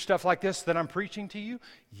 you hear stuff like this that I'm preaching to you,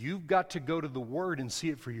 you've got to go to the Word and see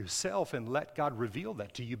it for yourself and let God reveal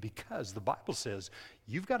that to you, because the Bible says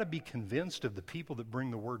you've got to be convinced of the people that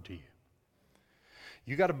bring the Word to you.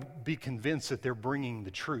 You got to be convinced that they're bringing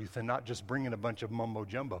the truth and not just bringing a bunch of mumbo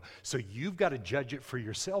jumbo. So you've got to judge it for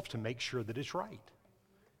yourself to make sure that it's right.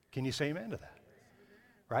 Can you say amen to that?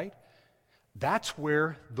 Right? That's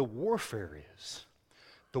where the warfare is.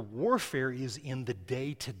 The warfare is in the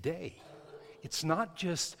day-to-day. It's not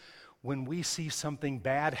just when we see something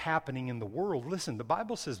bad happening in the world. Listen, the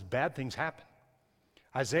Bible says bad things happen.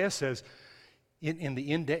 Isaiah says in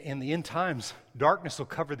the end times, darkness will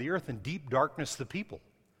cover the earth and deep darkness the people.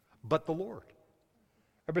 But the Lord.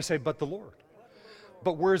 Everybody say, but the Lord.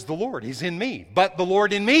 But where's the Lord? He's in me. But the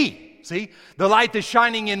Lord in me. See, the light that's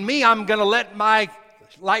shining in me, I'm going to let my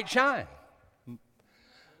light shine.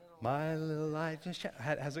 My little light just shine.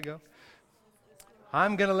 How's it go?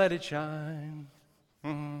 I'm going to let it shine.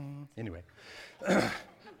 Anyway,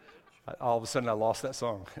 all of a sudden I lost that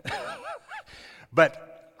song. But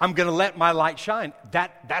I'm going to let my light shine.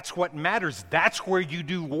 That's what matters. That's where you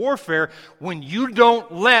do warfare, when you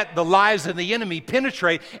don't let the lies of the enemy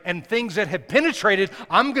penetrate, and things that have penetrated,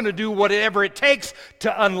 I'm going to do whatever it takes to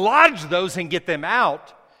unlodge those and get them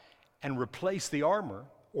out and replace the armor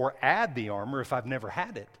or add the armor if I've never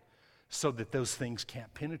had it, so that those things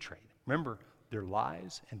can't penetrate. Remember, they're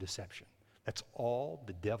lies and deception. That's all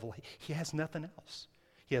the devil, he has nothing else.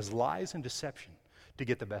 He has lies and deception to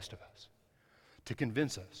get the best of us, to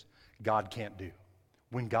convince us God can't do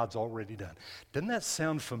when God's already done. Doesn't that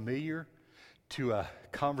sound familiar to a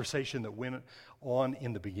conversation that went on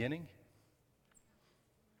in the beginning?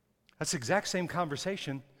 That's the exact same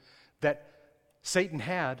conversation that Satan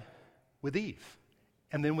had with Eve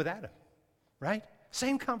and then with Adam, right?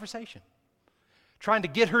 Same conversation. Trying to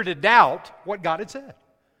get her to doubt what God had said.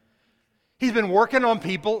 He's been working on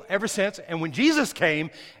people ever since, and when Jesus came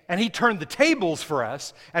and he turned the tables for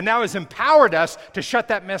us and now has empowered us to shut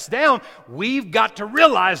that mess down, we've got to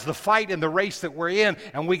realize the fight and the race that we're in,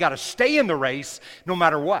 and we got to stay in the race no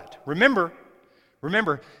matter what. Remember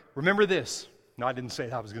this. No, I didn't say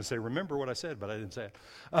it. I was going to say remember what I said, but I didn't say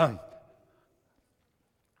it.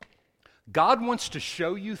 God wants to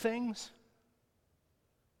show you things,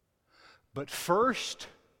 but first,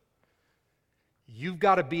 you've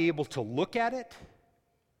got to be able to look at it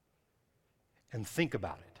and think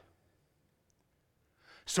about it.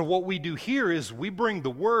 So what we do here is we bring the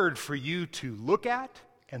Word for you to look at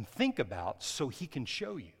and think about so He can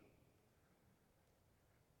show you.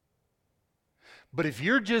 But if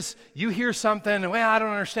you hear something, well, I don't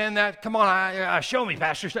understand that. Come on, show me,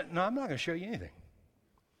 Pastor. No, I'm not going to show you anything.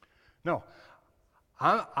 No,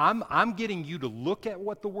 I'm getting you to look at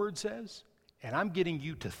what the Word says, and I'm getting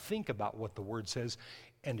you to think about what the Word says,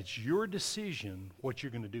 and it's your decision what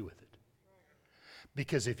you're going to do with it.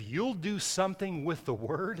 Because if you'll do something with the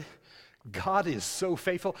Word, God is so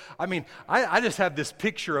faithful. I mean, I just have this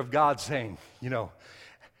picture of God saying,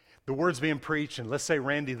 the Word's being preached, and let's say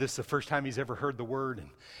Randy, this is the first time he's ever heard the Word,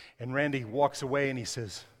 and Randy walks away and he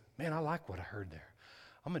says, man, I like what I heard there.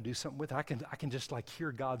 I'm going to do something with it. I can just like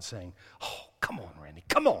hear God saying, oh, come on, Randy,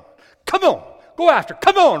 come on, go after,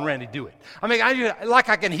 come on, Randy, do it. I mean,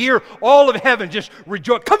 I can hear all of heaven just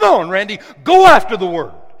rejoice. Come on, Randy, go after the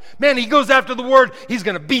Word. Man, he goes after the Word, he's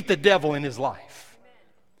going to beat the devil in his life. Amen.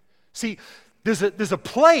 See, there's a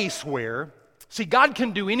place where, God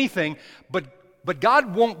can do anything, but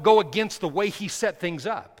God won't go against the way he set things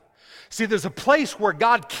up. See, there's a place where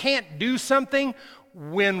God can't do something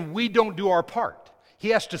when we don't do our part. He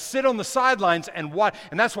has to sit on the sidelines and watch.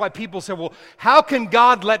 And that's why people say, well, how can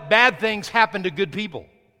God let bad things happen to good people?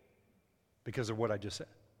 Because of what I just said.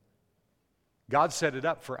 God set it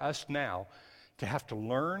up for us now to have to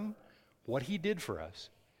learn what he did for us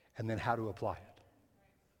and then how to apply it.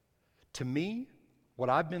 To me, what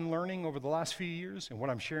I've been learning over the last few years and what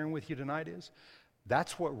I'm sharing with you tonight is,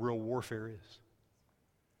 that's what real warfare is.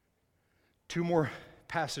 2 more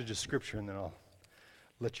passages of Scripture and then I'll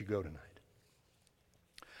let you go tonight.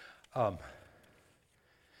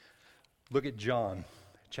 Look at John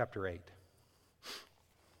chapter 8.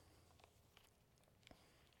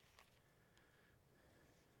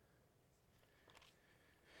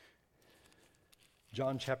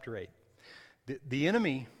 John chapter 8. The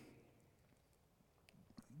enemy,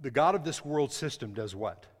 the God of this world system, does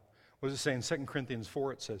what? What does it say in 2 Corinthians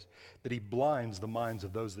 4? It says that he blinds the minds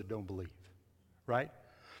of those that don't believe. Right?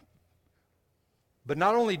 But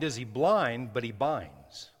not only does he blind, but he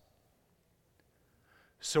binds.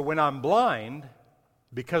 So when I'm blind,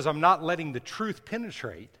 because I'm not letting the truth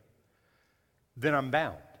penetrate, then I'm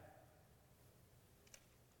bound.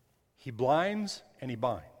 He blinds and he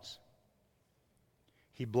binds.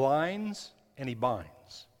 He blinds and he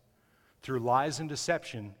binds. Through lies and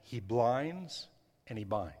deception, he blinds and he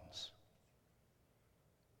binds.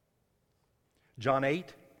 John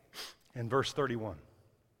 8 and verse 31.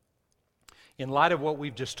 In light of what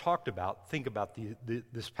we've just talked about, think about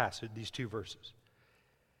this passage, these 2 verses.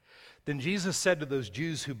 Then Jesus said to those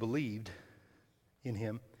Jews who believed in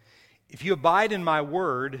him, if you abide in my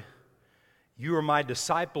word, you are my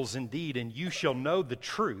disciples indeed, and you shall know the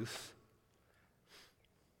truth,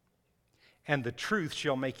 and the truth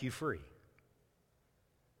shall make you free.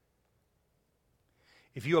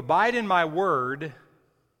 If you abide in my word,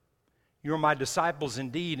 you are my disciples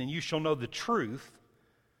indeed, and you shall know the truth.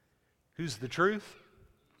 Who's the truth?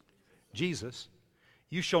 Jesus.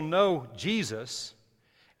 You shall know Jesus,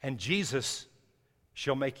 and Jesus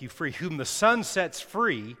shall make you free. Whom the Son sets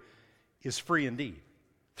free is free indeed.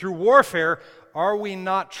 Through warfare, are we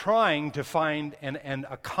not trying to find and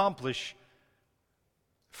accomplish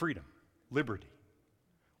freedom, liberty?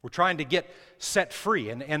 We're trying to get set free.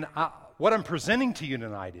 And what I'm presenting to you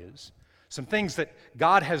tonight is some things that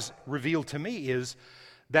God has revealed to me is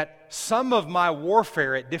that some of my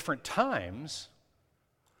warfare at different times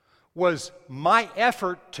was my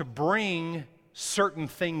effort to bring certain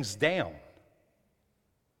things down.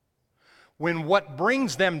 When what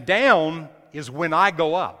brings them down is when I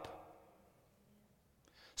go up.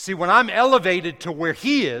 See, when I'm elevated to where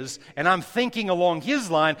he is, and I'm thinking along his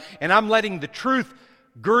line, and I'm letting the truth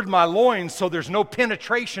gird my loins so there's no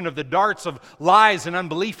penetration of the darts of lies and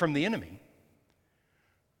unbelief from the enemy.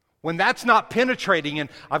 When that's not penetrating and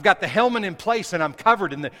I've got the helmet in place and I'm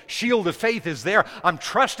covered and the shield of faith is there, I'm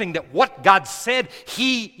trusting that what God said,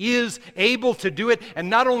 he is able to do it. And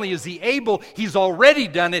not only is he able, he's already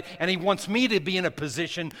done it, and he wants me to be in a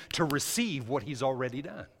position to receive what he's already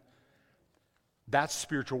done. That's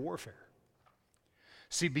spiritual warfare.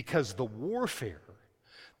 See, because the warfare,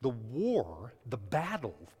 the war, the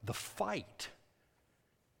battle, the fight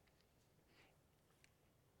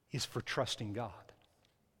is for trusting God.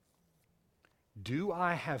 Do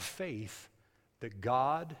I have faith that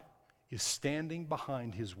God is standing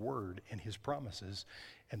behind his word and his promises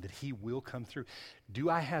and that he will come through? Do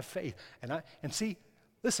I have faith? And see,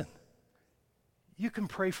 listen, you can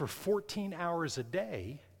pray for 14 hours a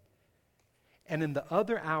day, and in the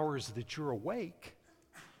other hours that you're awake,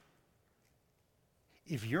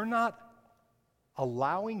 if you're not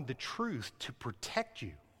allowing the truth to protect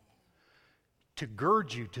you, to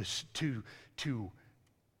gird you, to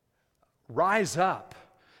rise up,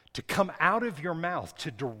 to come out of your mouth,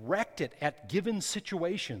 to direct it at given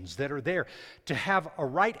situations that are there, to have a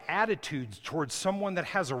right attitude towards someone that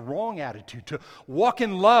has a wrong attitude, to walk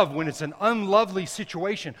in love when it's an unlovely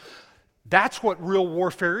situation. That's what real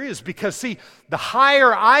warfare is. Because, see, the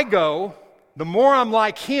higher I go, the more I'm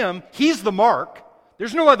like him. He's the mark.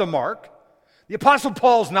 There's no other mark. The Apostle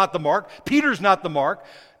Paul's not the mark. Peter's not the mark.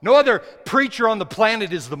 No other preacher on the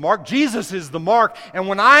planet is the mark. Jesus is the mark. And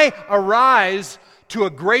when I arise to a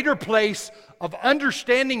greater place of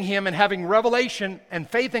understanding Him and having revelation and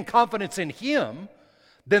faith and confidence in Him,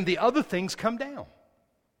 then the other things come down.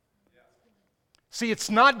 See, it's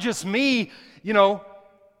not just me,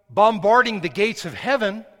 bombarding the gates of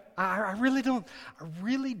heaven. I really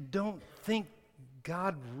don't think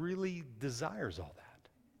God really desires all that.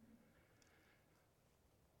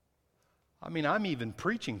 I mean, I'm even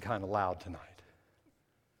preaching kind of loud tonight.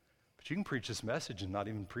 But you can preach this message and not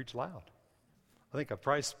even preach loud. I think I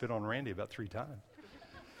probably spit on Randy about 3 times.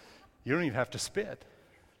 You don't even have to spit.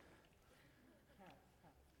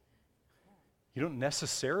 You don't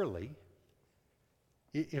necessarily.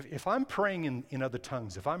 If I'm praying in other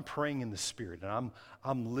tongues, if I'm praying in the Spirit, and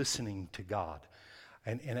I'm listening to God,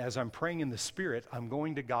 and as I'm praying in the Spirit, I'm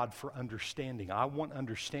going to God for understanding. I want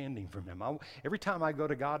understanding from Him. Every time I go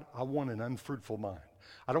to God, I want an unfruitful mind.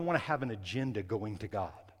 I don't want to have an agenda going to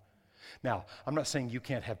God. Now, I'm not saying you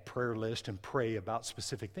can't have prayer list and pray about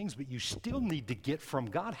specific things, but you still need to get from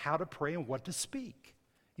God how to pray and what to speak.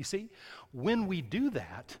 You see, when we do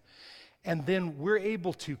that, and then we're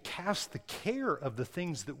able to cast the care of the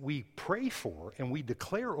things that we pray for and we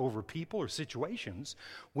declare over people or situations,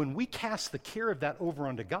 when we cast the care of that over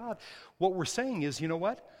onto God, what we're saying is, you know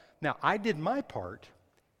what? Now, I did my part.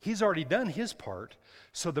 He's already done His part.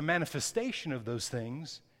 So the manifestation of those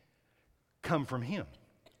things come from Him.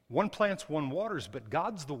 One plants, one waters, but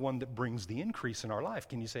God's the one that brings the increase in our life.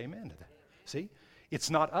 Can you say amen to that? See? It's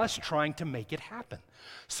not us trying to make it happen.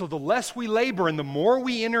 So the less we labor and the more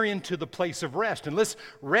we enter into the place of rest. And listen,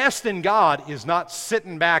 rest in God is not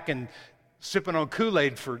sitting back and sipping on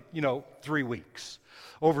Kool-Aid for, 3 weeks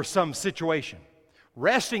over some situation.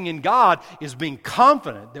 Resting in God is being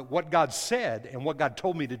confident that what God said and what God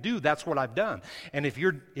told me to do, that's what I've done. And if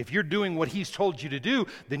you're doing what He's told you to do,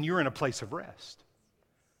 then you're in a place of rest.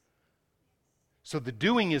 So the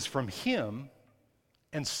doing is from Him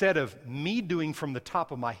instead of me doing from the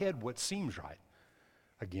top of my head what seems right.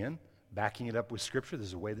 Again, backing it up with Scripture,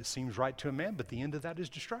 there's a way that seems right to a man, but the end of that is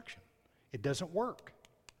destruction. It doesn't work.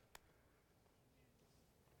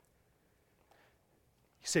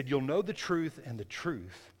 He said, you'll know the truth, and the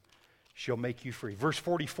truth shall make you free. Verse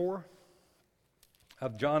 44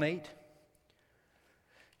 of John 8.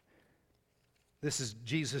 This is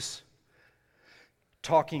Jesus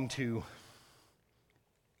talking to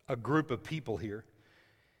a group of people here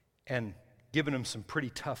and giving them some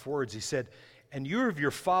pretty tough words. He said, and you're of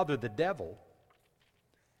your father the devil,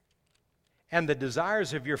 and the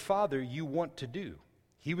desires of your father you want to do.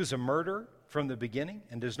 He was a murderer from the beginning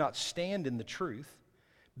and does not stand in the truth,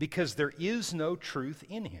 because there is no truth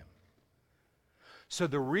in him. So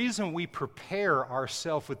the reason we prepare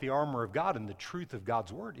ourselves with the armor of God and the truth of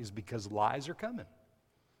God's word is because lies are coming.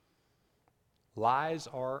 Lies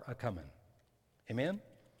are a-coming. Amen?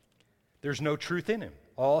 There's no truth in him.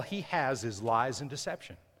 All he has is lies and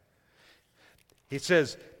deception. He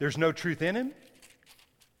says there's no truth in him.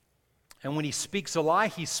 And when he speaks a lie,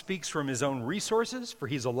 he speaks from his own resources, for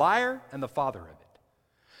he's a liar and the father of it.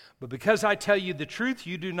 But because I tell you the truth,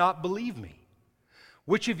 you do not believe me.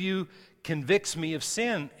 Which of you convicts me of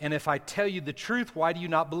sin? And if I tell you the truth, why do you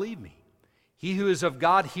not believe me? He who is of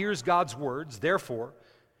God hears God's words. Therefore,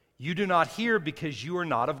 you do not hear because you are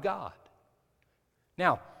not of God.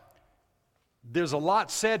 Now, there's a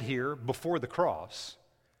lot said here before the cross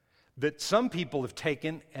that some people have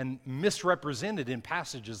taken and misrepresented in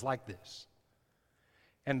passages like this.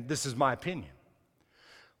 And this is my opinion.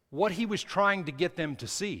 What he was trying to get them to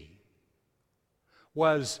see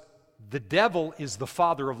was the devil is the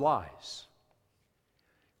father of lies.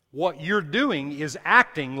 What you're doing is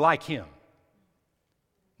acting like him.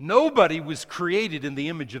 Nobody was created in the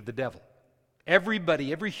image of the devil.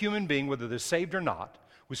 Everybody, every human being, whether they're saved or not,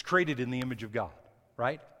 was created in the image of God,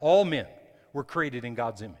 right? All men were created in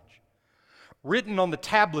God's image. Written on the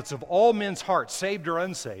tablets of all men's hearts, saved or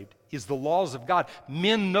unsaved, is the laws of God.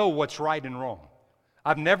 Men know what's right and wrong.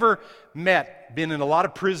 I've never been in a lot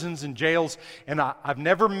of prisons and jails, and I've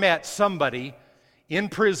never met somebody in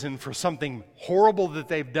prison for something horrible that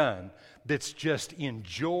they've done that's just in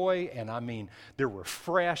joy, and I mean, they're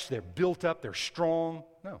refreshed, they're built up, they're strong.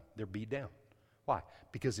 No, they're beat down. Why?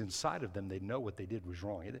 Because inside of them, they know what they did was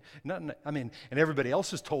wrong. And everybody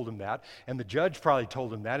else has told them that, and the judge probably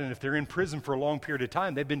told them that, and if they're in prison for a long period of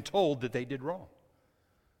time, they've been told that they did wrong.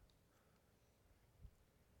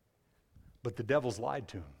 But the devil's lied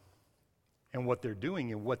to them. And what they're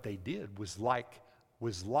doing and what they did was like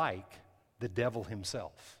the devil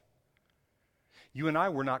himself. You and I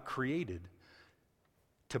were not created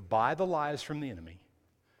to buy the lies from the enemy,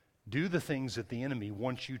 do the things that the enemy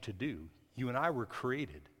wants you to do. You and I were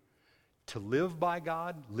created to live by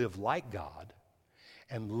God, live like God,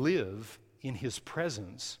 and live in His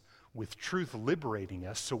presence with truth liberating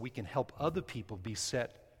us so we can help other people be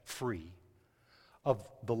set free of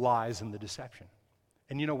the lies and the deception.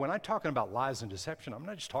 And when I'm talking about lies and deception, I'm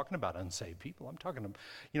not just talking about unsaved people. I'm talking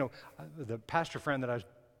about, the pastor friend that I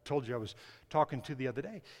told you I was talking to the other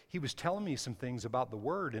day, he was telling me some things about the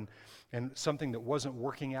Word and something that wasn't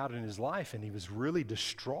working out in his life, and he was really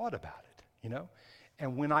distraught about it,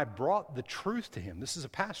 And when I brought the truth to him, this is a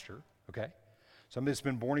pastor, okay? Somebody that's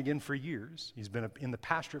been born again for years. He's been in the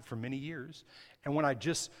pastorate for many years. And when I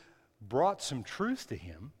just brought some truth to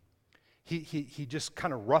him, he just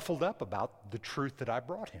kind of ruffled up about the truth that I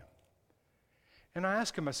brought him. And I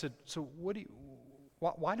asked him, I said, so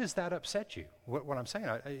why does that upset you? What I'm saying,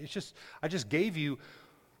 I just gave you,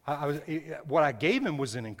 what I gave him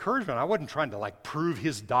was an encouragement. I wasn't trying to prove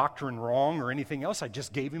his doctrine wrong or anything else. I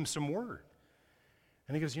just gave him some word.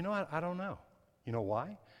 And he goes, I don't know. You know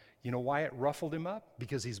why? You know why it ruffled him up?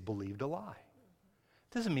 Because he's believed a lie.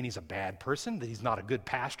 Doesn't mean he's a bad person, that he's not a good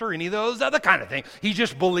pastor, any of those other kind of things. He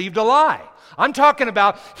just believed a lie. I'm talking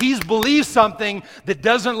about he's believed something that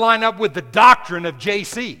doesn't line up with the doctrine of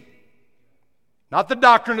JC. Not the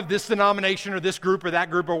doctrine of this denomination or this group or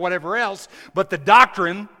that group or whatever else, but the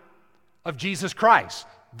doctrine of Jesus Christ,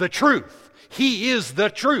 the truth. He is the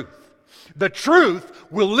truth. The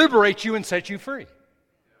truth will liberate you and set you free.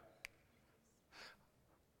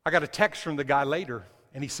 I got a text from the guy later,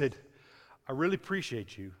 and he said, I really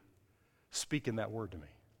appreciate you speaking that word to me.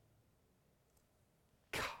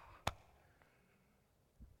 God,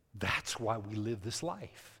 that's why we live this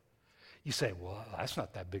life. You say, well, that's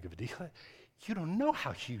not that big of a deal. You don't know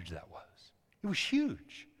how huge that was. It was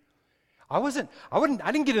huge. I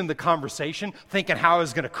didn't get in the conversation thinking how I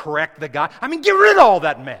was going to correct the guy. Get rid of all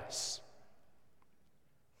that mess.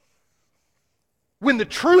 When the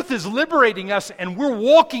truth is liberating us and we're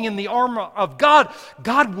walking in the armor of God,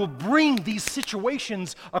 God will bring these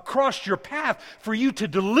situations across your path for you to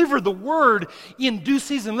deliver the word in due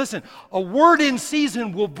season. Listen, a word in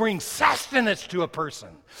season will bring sustenance to a person.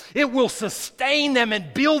 It will sustain them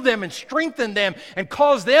and build them and strengthen them and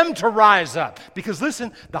cause them to rise up. Because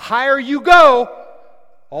listen, the higher you go,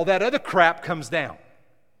 all that other crap comes down.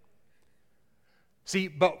 See,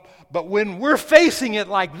 but when we're facing it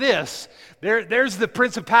like this, there's the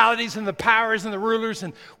principalities and the powers and the rulers,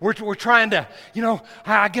 and we're trying to,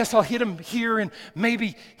 I guess I'll hit them here and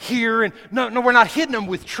maybe here, and no, we're not hitting them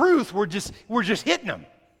with truth. We're just hitting them.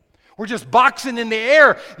 We're just boxing in the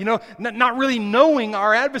air, not really knowing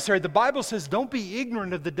our adversary. The Bible says, don't be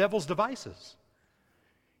ignorant of the devil's devices.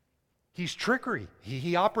 He's trickery.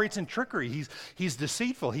 He operates in trickery. He's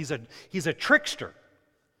deceitful. He's a trickster.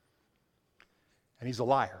 And he's a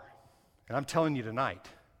liar. And I'm telling you tonight,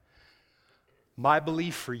 my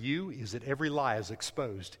belief for you is that every lie is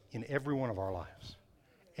exposed in every one of our lives.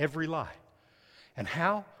 Every lie. And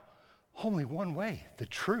how? Only one way, the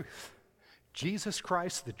truth. Jesus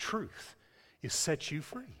Christ, the truth, is set you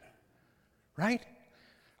free. Right?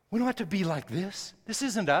 We don't have to be like this. This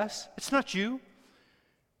isn't us. It's not you.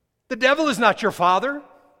 The devil is not your father.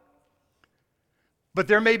 But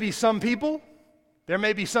there may be some people, there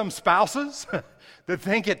may be some spouses that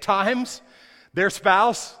think at times their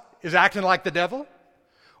spouse is acting like the devil,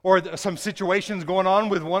 or some situations going on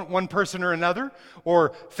with one person or another,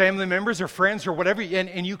 or family members or friends or whatever,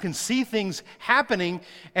 and you can see things happening,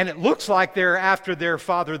 and it looks like they're after their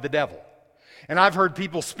father, the devil. And I've heard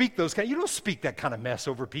people speak those kind. You don't speak that kind of mess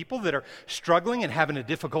over people that are struggling and having a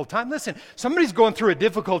difficult time. Listen, somebody's going through a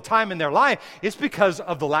difficult time in their life. It's because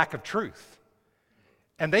of the lack of truth.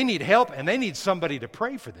 And they need help, and they need somebody to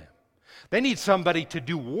pray for them. They need somebody to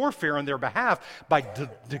do warfare on their behalf by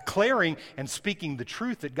declaring and speaking the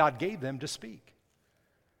truth that God gave them to speak.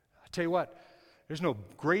 I tell you what, there's no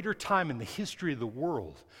greater time in the history of the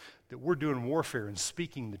world that we're doing warfare and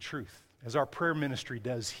speaking the truth, as our prayer ministry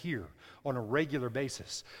does here on a regular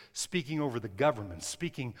basis, speaking over the government,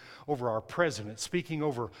 speaking over our president, speaking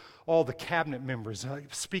over all the cabinet members,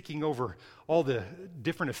 speaking over all the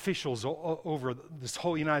different officials over this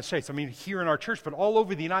whole United States. Here in our church, but all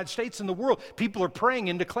over the United States and the world, people are praying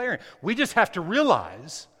and declaring. We just have to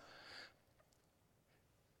realize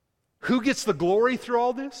Who gets the glory through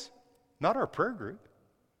all this? Not our prayer group.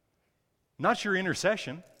 Not your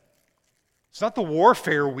intercession. It's not the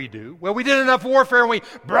warfare we do. Well, we did enough warfare and we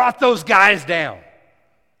brought those guys down.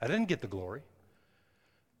 I didn't get the glory.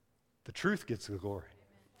 The truth gets the glory.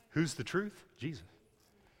 Who's the truth? Jesus.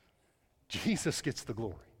 Jesus gets the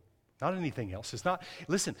glory, not anything else. It's not,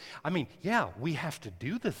 listen, I mean, yeah, we have to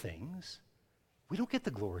do the things. We don't get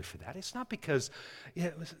the glory for that. It's not because,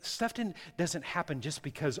 stuff doesn't happen just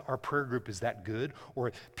because our prayer group is that good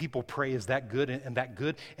or people pray is that good and that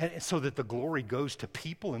good, and so that the glory goes to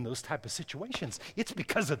people in those type of situations. It's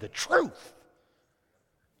because of the truth.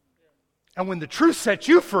 And when the truth sets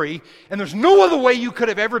you free, and there's no other way you could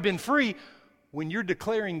have ever been free, when you're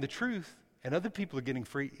declaring the truth and other people are getting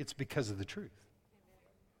free, it's because of the truth.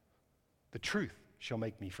 The truth shall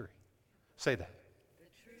make me free. Say that.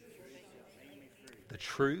 The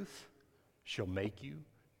truth shall make you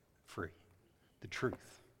free. The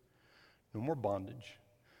truth. No more bondage.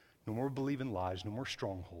 No more believing lies. No more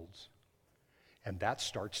strongholds. And that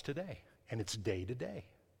starts today. And it's day to day.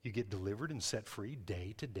 You get delivered and set free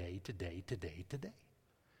day to day to day to day to day.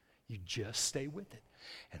 You just stay with it.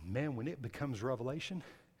 And man, when it becomes revelation,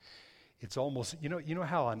 it's almost, you know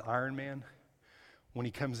how an Iron Man, when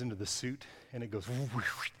he comes into the suit and it goes,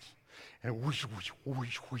 and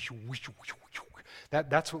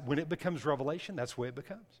that's what, when it becomes revelation, that's the way it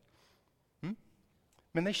becomes.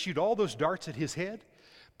 Man, they shoot all those darts at his head,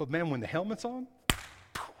 but man, when the helmet's on,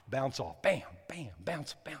 bounce off, bam, bam,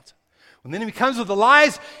 bounce, bounce. When the enemy comes with the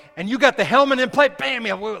lies, and you got the helmet in play, bam,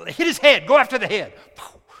 hit his head, go after the head.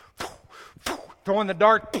 Throwing the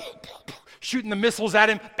dart, shooting the missiles at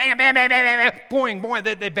him, bam, bam, bam, bam, bam, boing,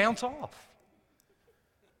 boing, they bounce off.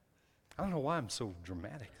 I don't know why I'm so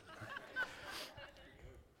dramatic.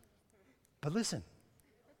 But listen,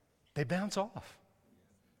 they bounce off.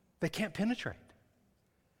 They can't penetrate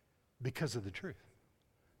because of the truth.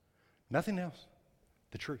 Nothing else.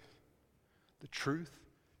 The truth. The truth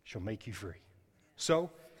shall make you free. So,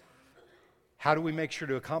 how do we make sure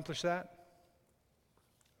to accomplish that?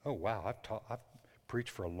 Oh, wow, I've preached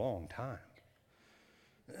for a long time.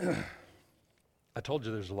 I told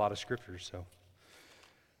you there's a lot of scriptures,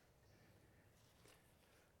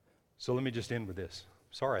 so let me just end with this.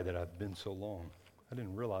 Sorry that I've been so long. I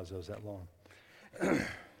didn't realize I was that long.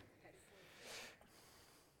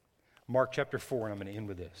 Mark chapter 4, and I'm going to end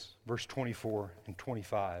with this. Verse 24 and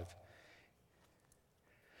 25.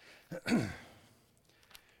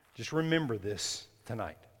 Just remember this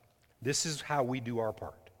tonight. This is how we do our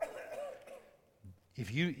part.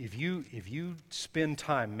 If you spend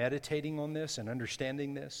time meditating on this and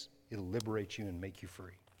understanding this, it'll liberate you and make you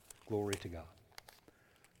free. Glory to God.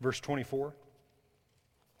 Verse 24,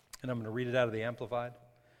 and I'm going to read it out of the Amplified,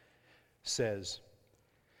 says,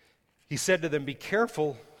 he said to them, be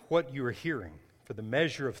careful what you are hearing, for the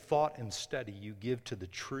measure of thought and study you give to the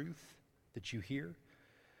truth that you hear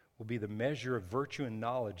will be the measure of virtue and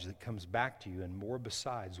knowledge that comes back to you, and more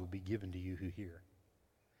besides will be given to you who hear.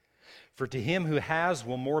 For to him who has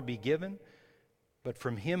will more be given, but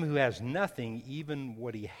from him who has nothing, even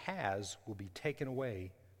what he has will be taken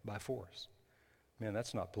away by force. Man,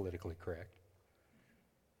 that's not politically correct.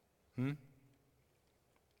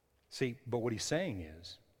 See, but what he's saying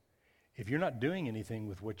is, if you're not doing anything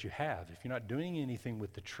with what you have, if you're not doing anything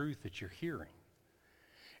with the truth that you're hearing,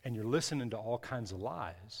 and you're listening to all kinds of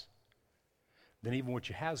lies, then even what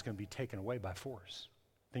you have is going to be taken away by force.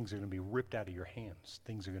 Things are going to be ripped out of your hands.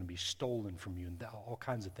 Things are going to be stolen from you, and all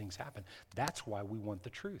kinds of things happen. That's why we want the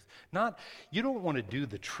truth. You don't want to do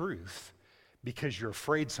the truth because you're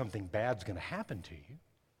afraid something bad's going to happen to you.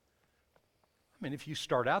 I mean, if you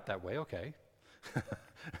start out that way, okay.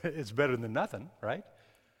 It's better than nothing, right?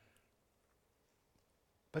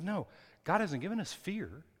 But no, God hasn't given us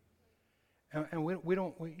fear. And we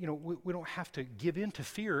don't have to give in to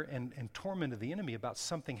fear and torment of the enemy about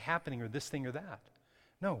something happening or this thing or that.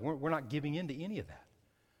 No, we're not giving in to any of that.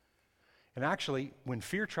 And actually, when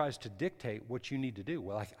fear tries to dictate what you need to do,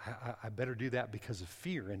 well, I better do that because of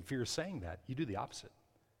fear, and fear is saying that, you do the opposite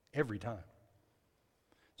every time.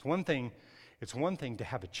 It's one thing to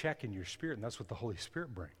have a check in your spirit, and that's what the Holy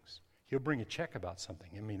Spirit brings. He'll bring a check about something.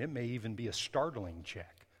 I mean, it may even be a startling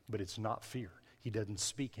check, but it's not fear. He doesn't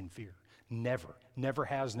speak in fear. Never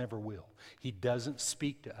has, never will. He doesn't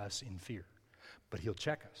speak to us in fear, but he'll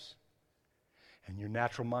check us. And your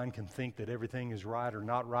natural mind can think that everything is right or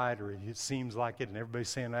not right, or it seems like it, and everybody's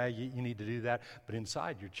saying, hey, you need to do that. But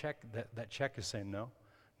inside your check, that check is saying, no,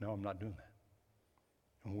 I'm not doing that.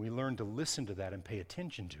 And when we learn to listen to that and pay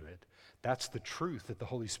attention to it, that's the truth that the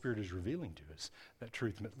Holy Spirit is revealing to us. That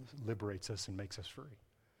truth liberates us and makes us free.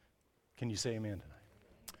 Can you say amen tonight?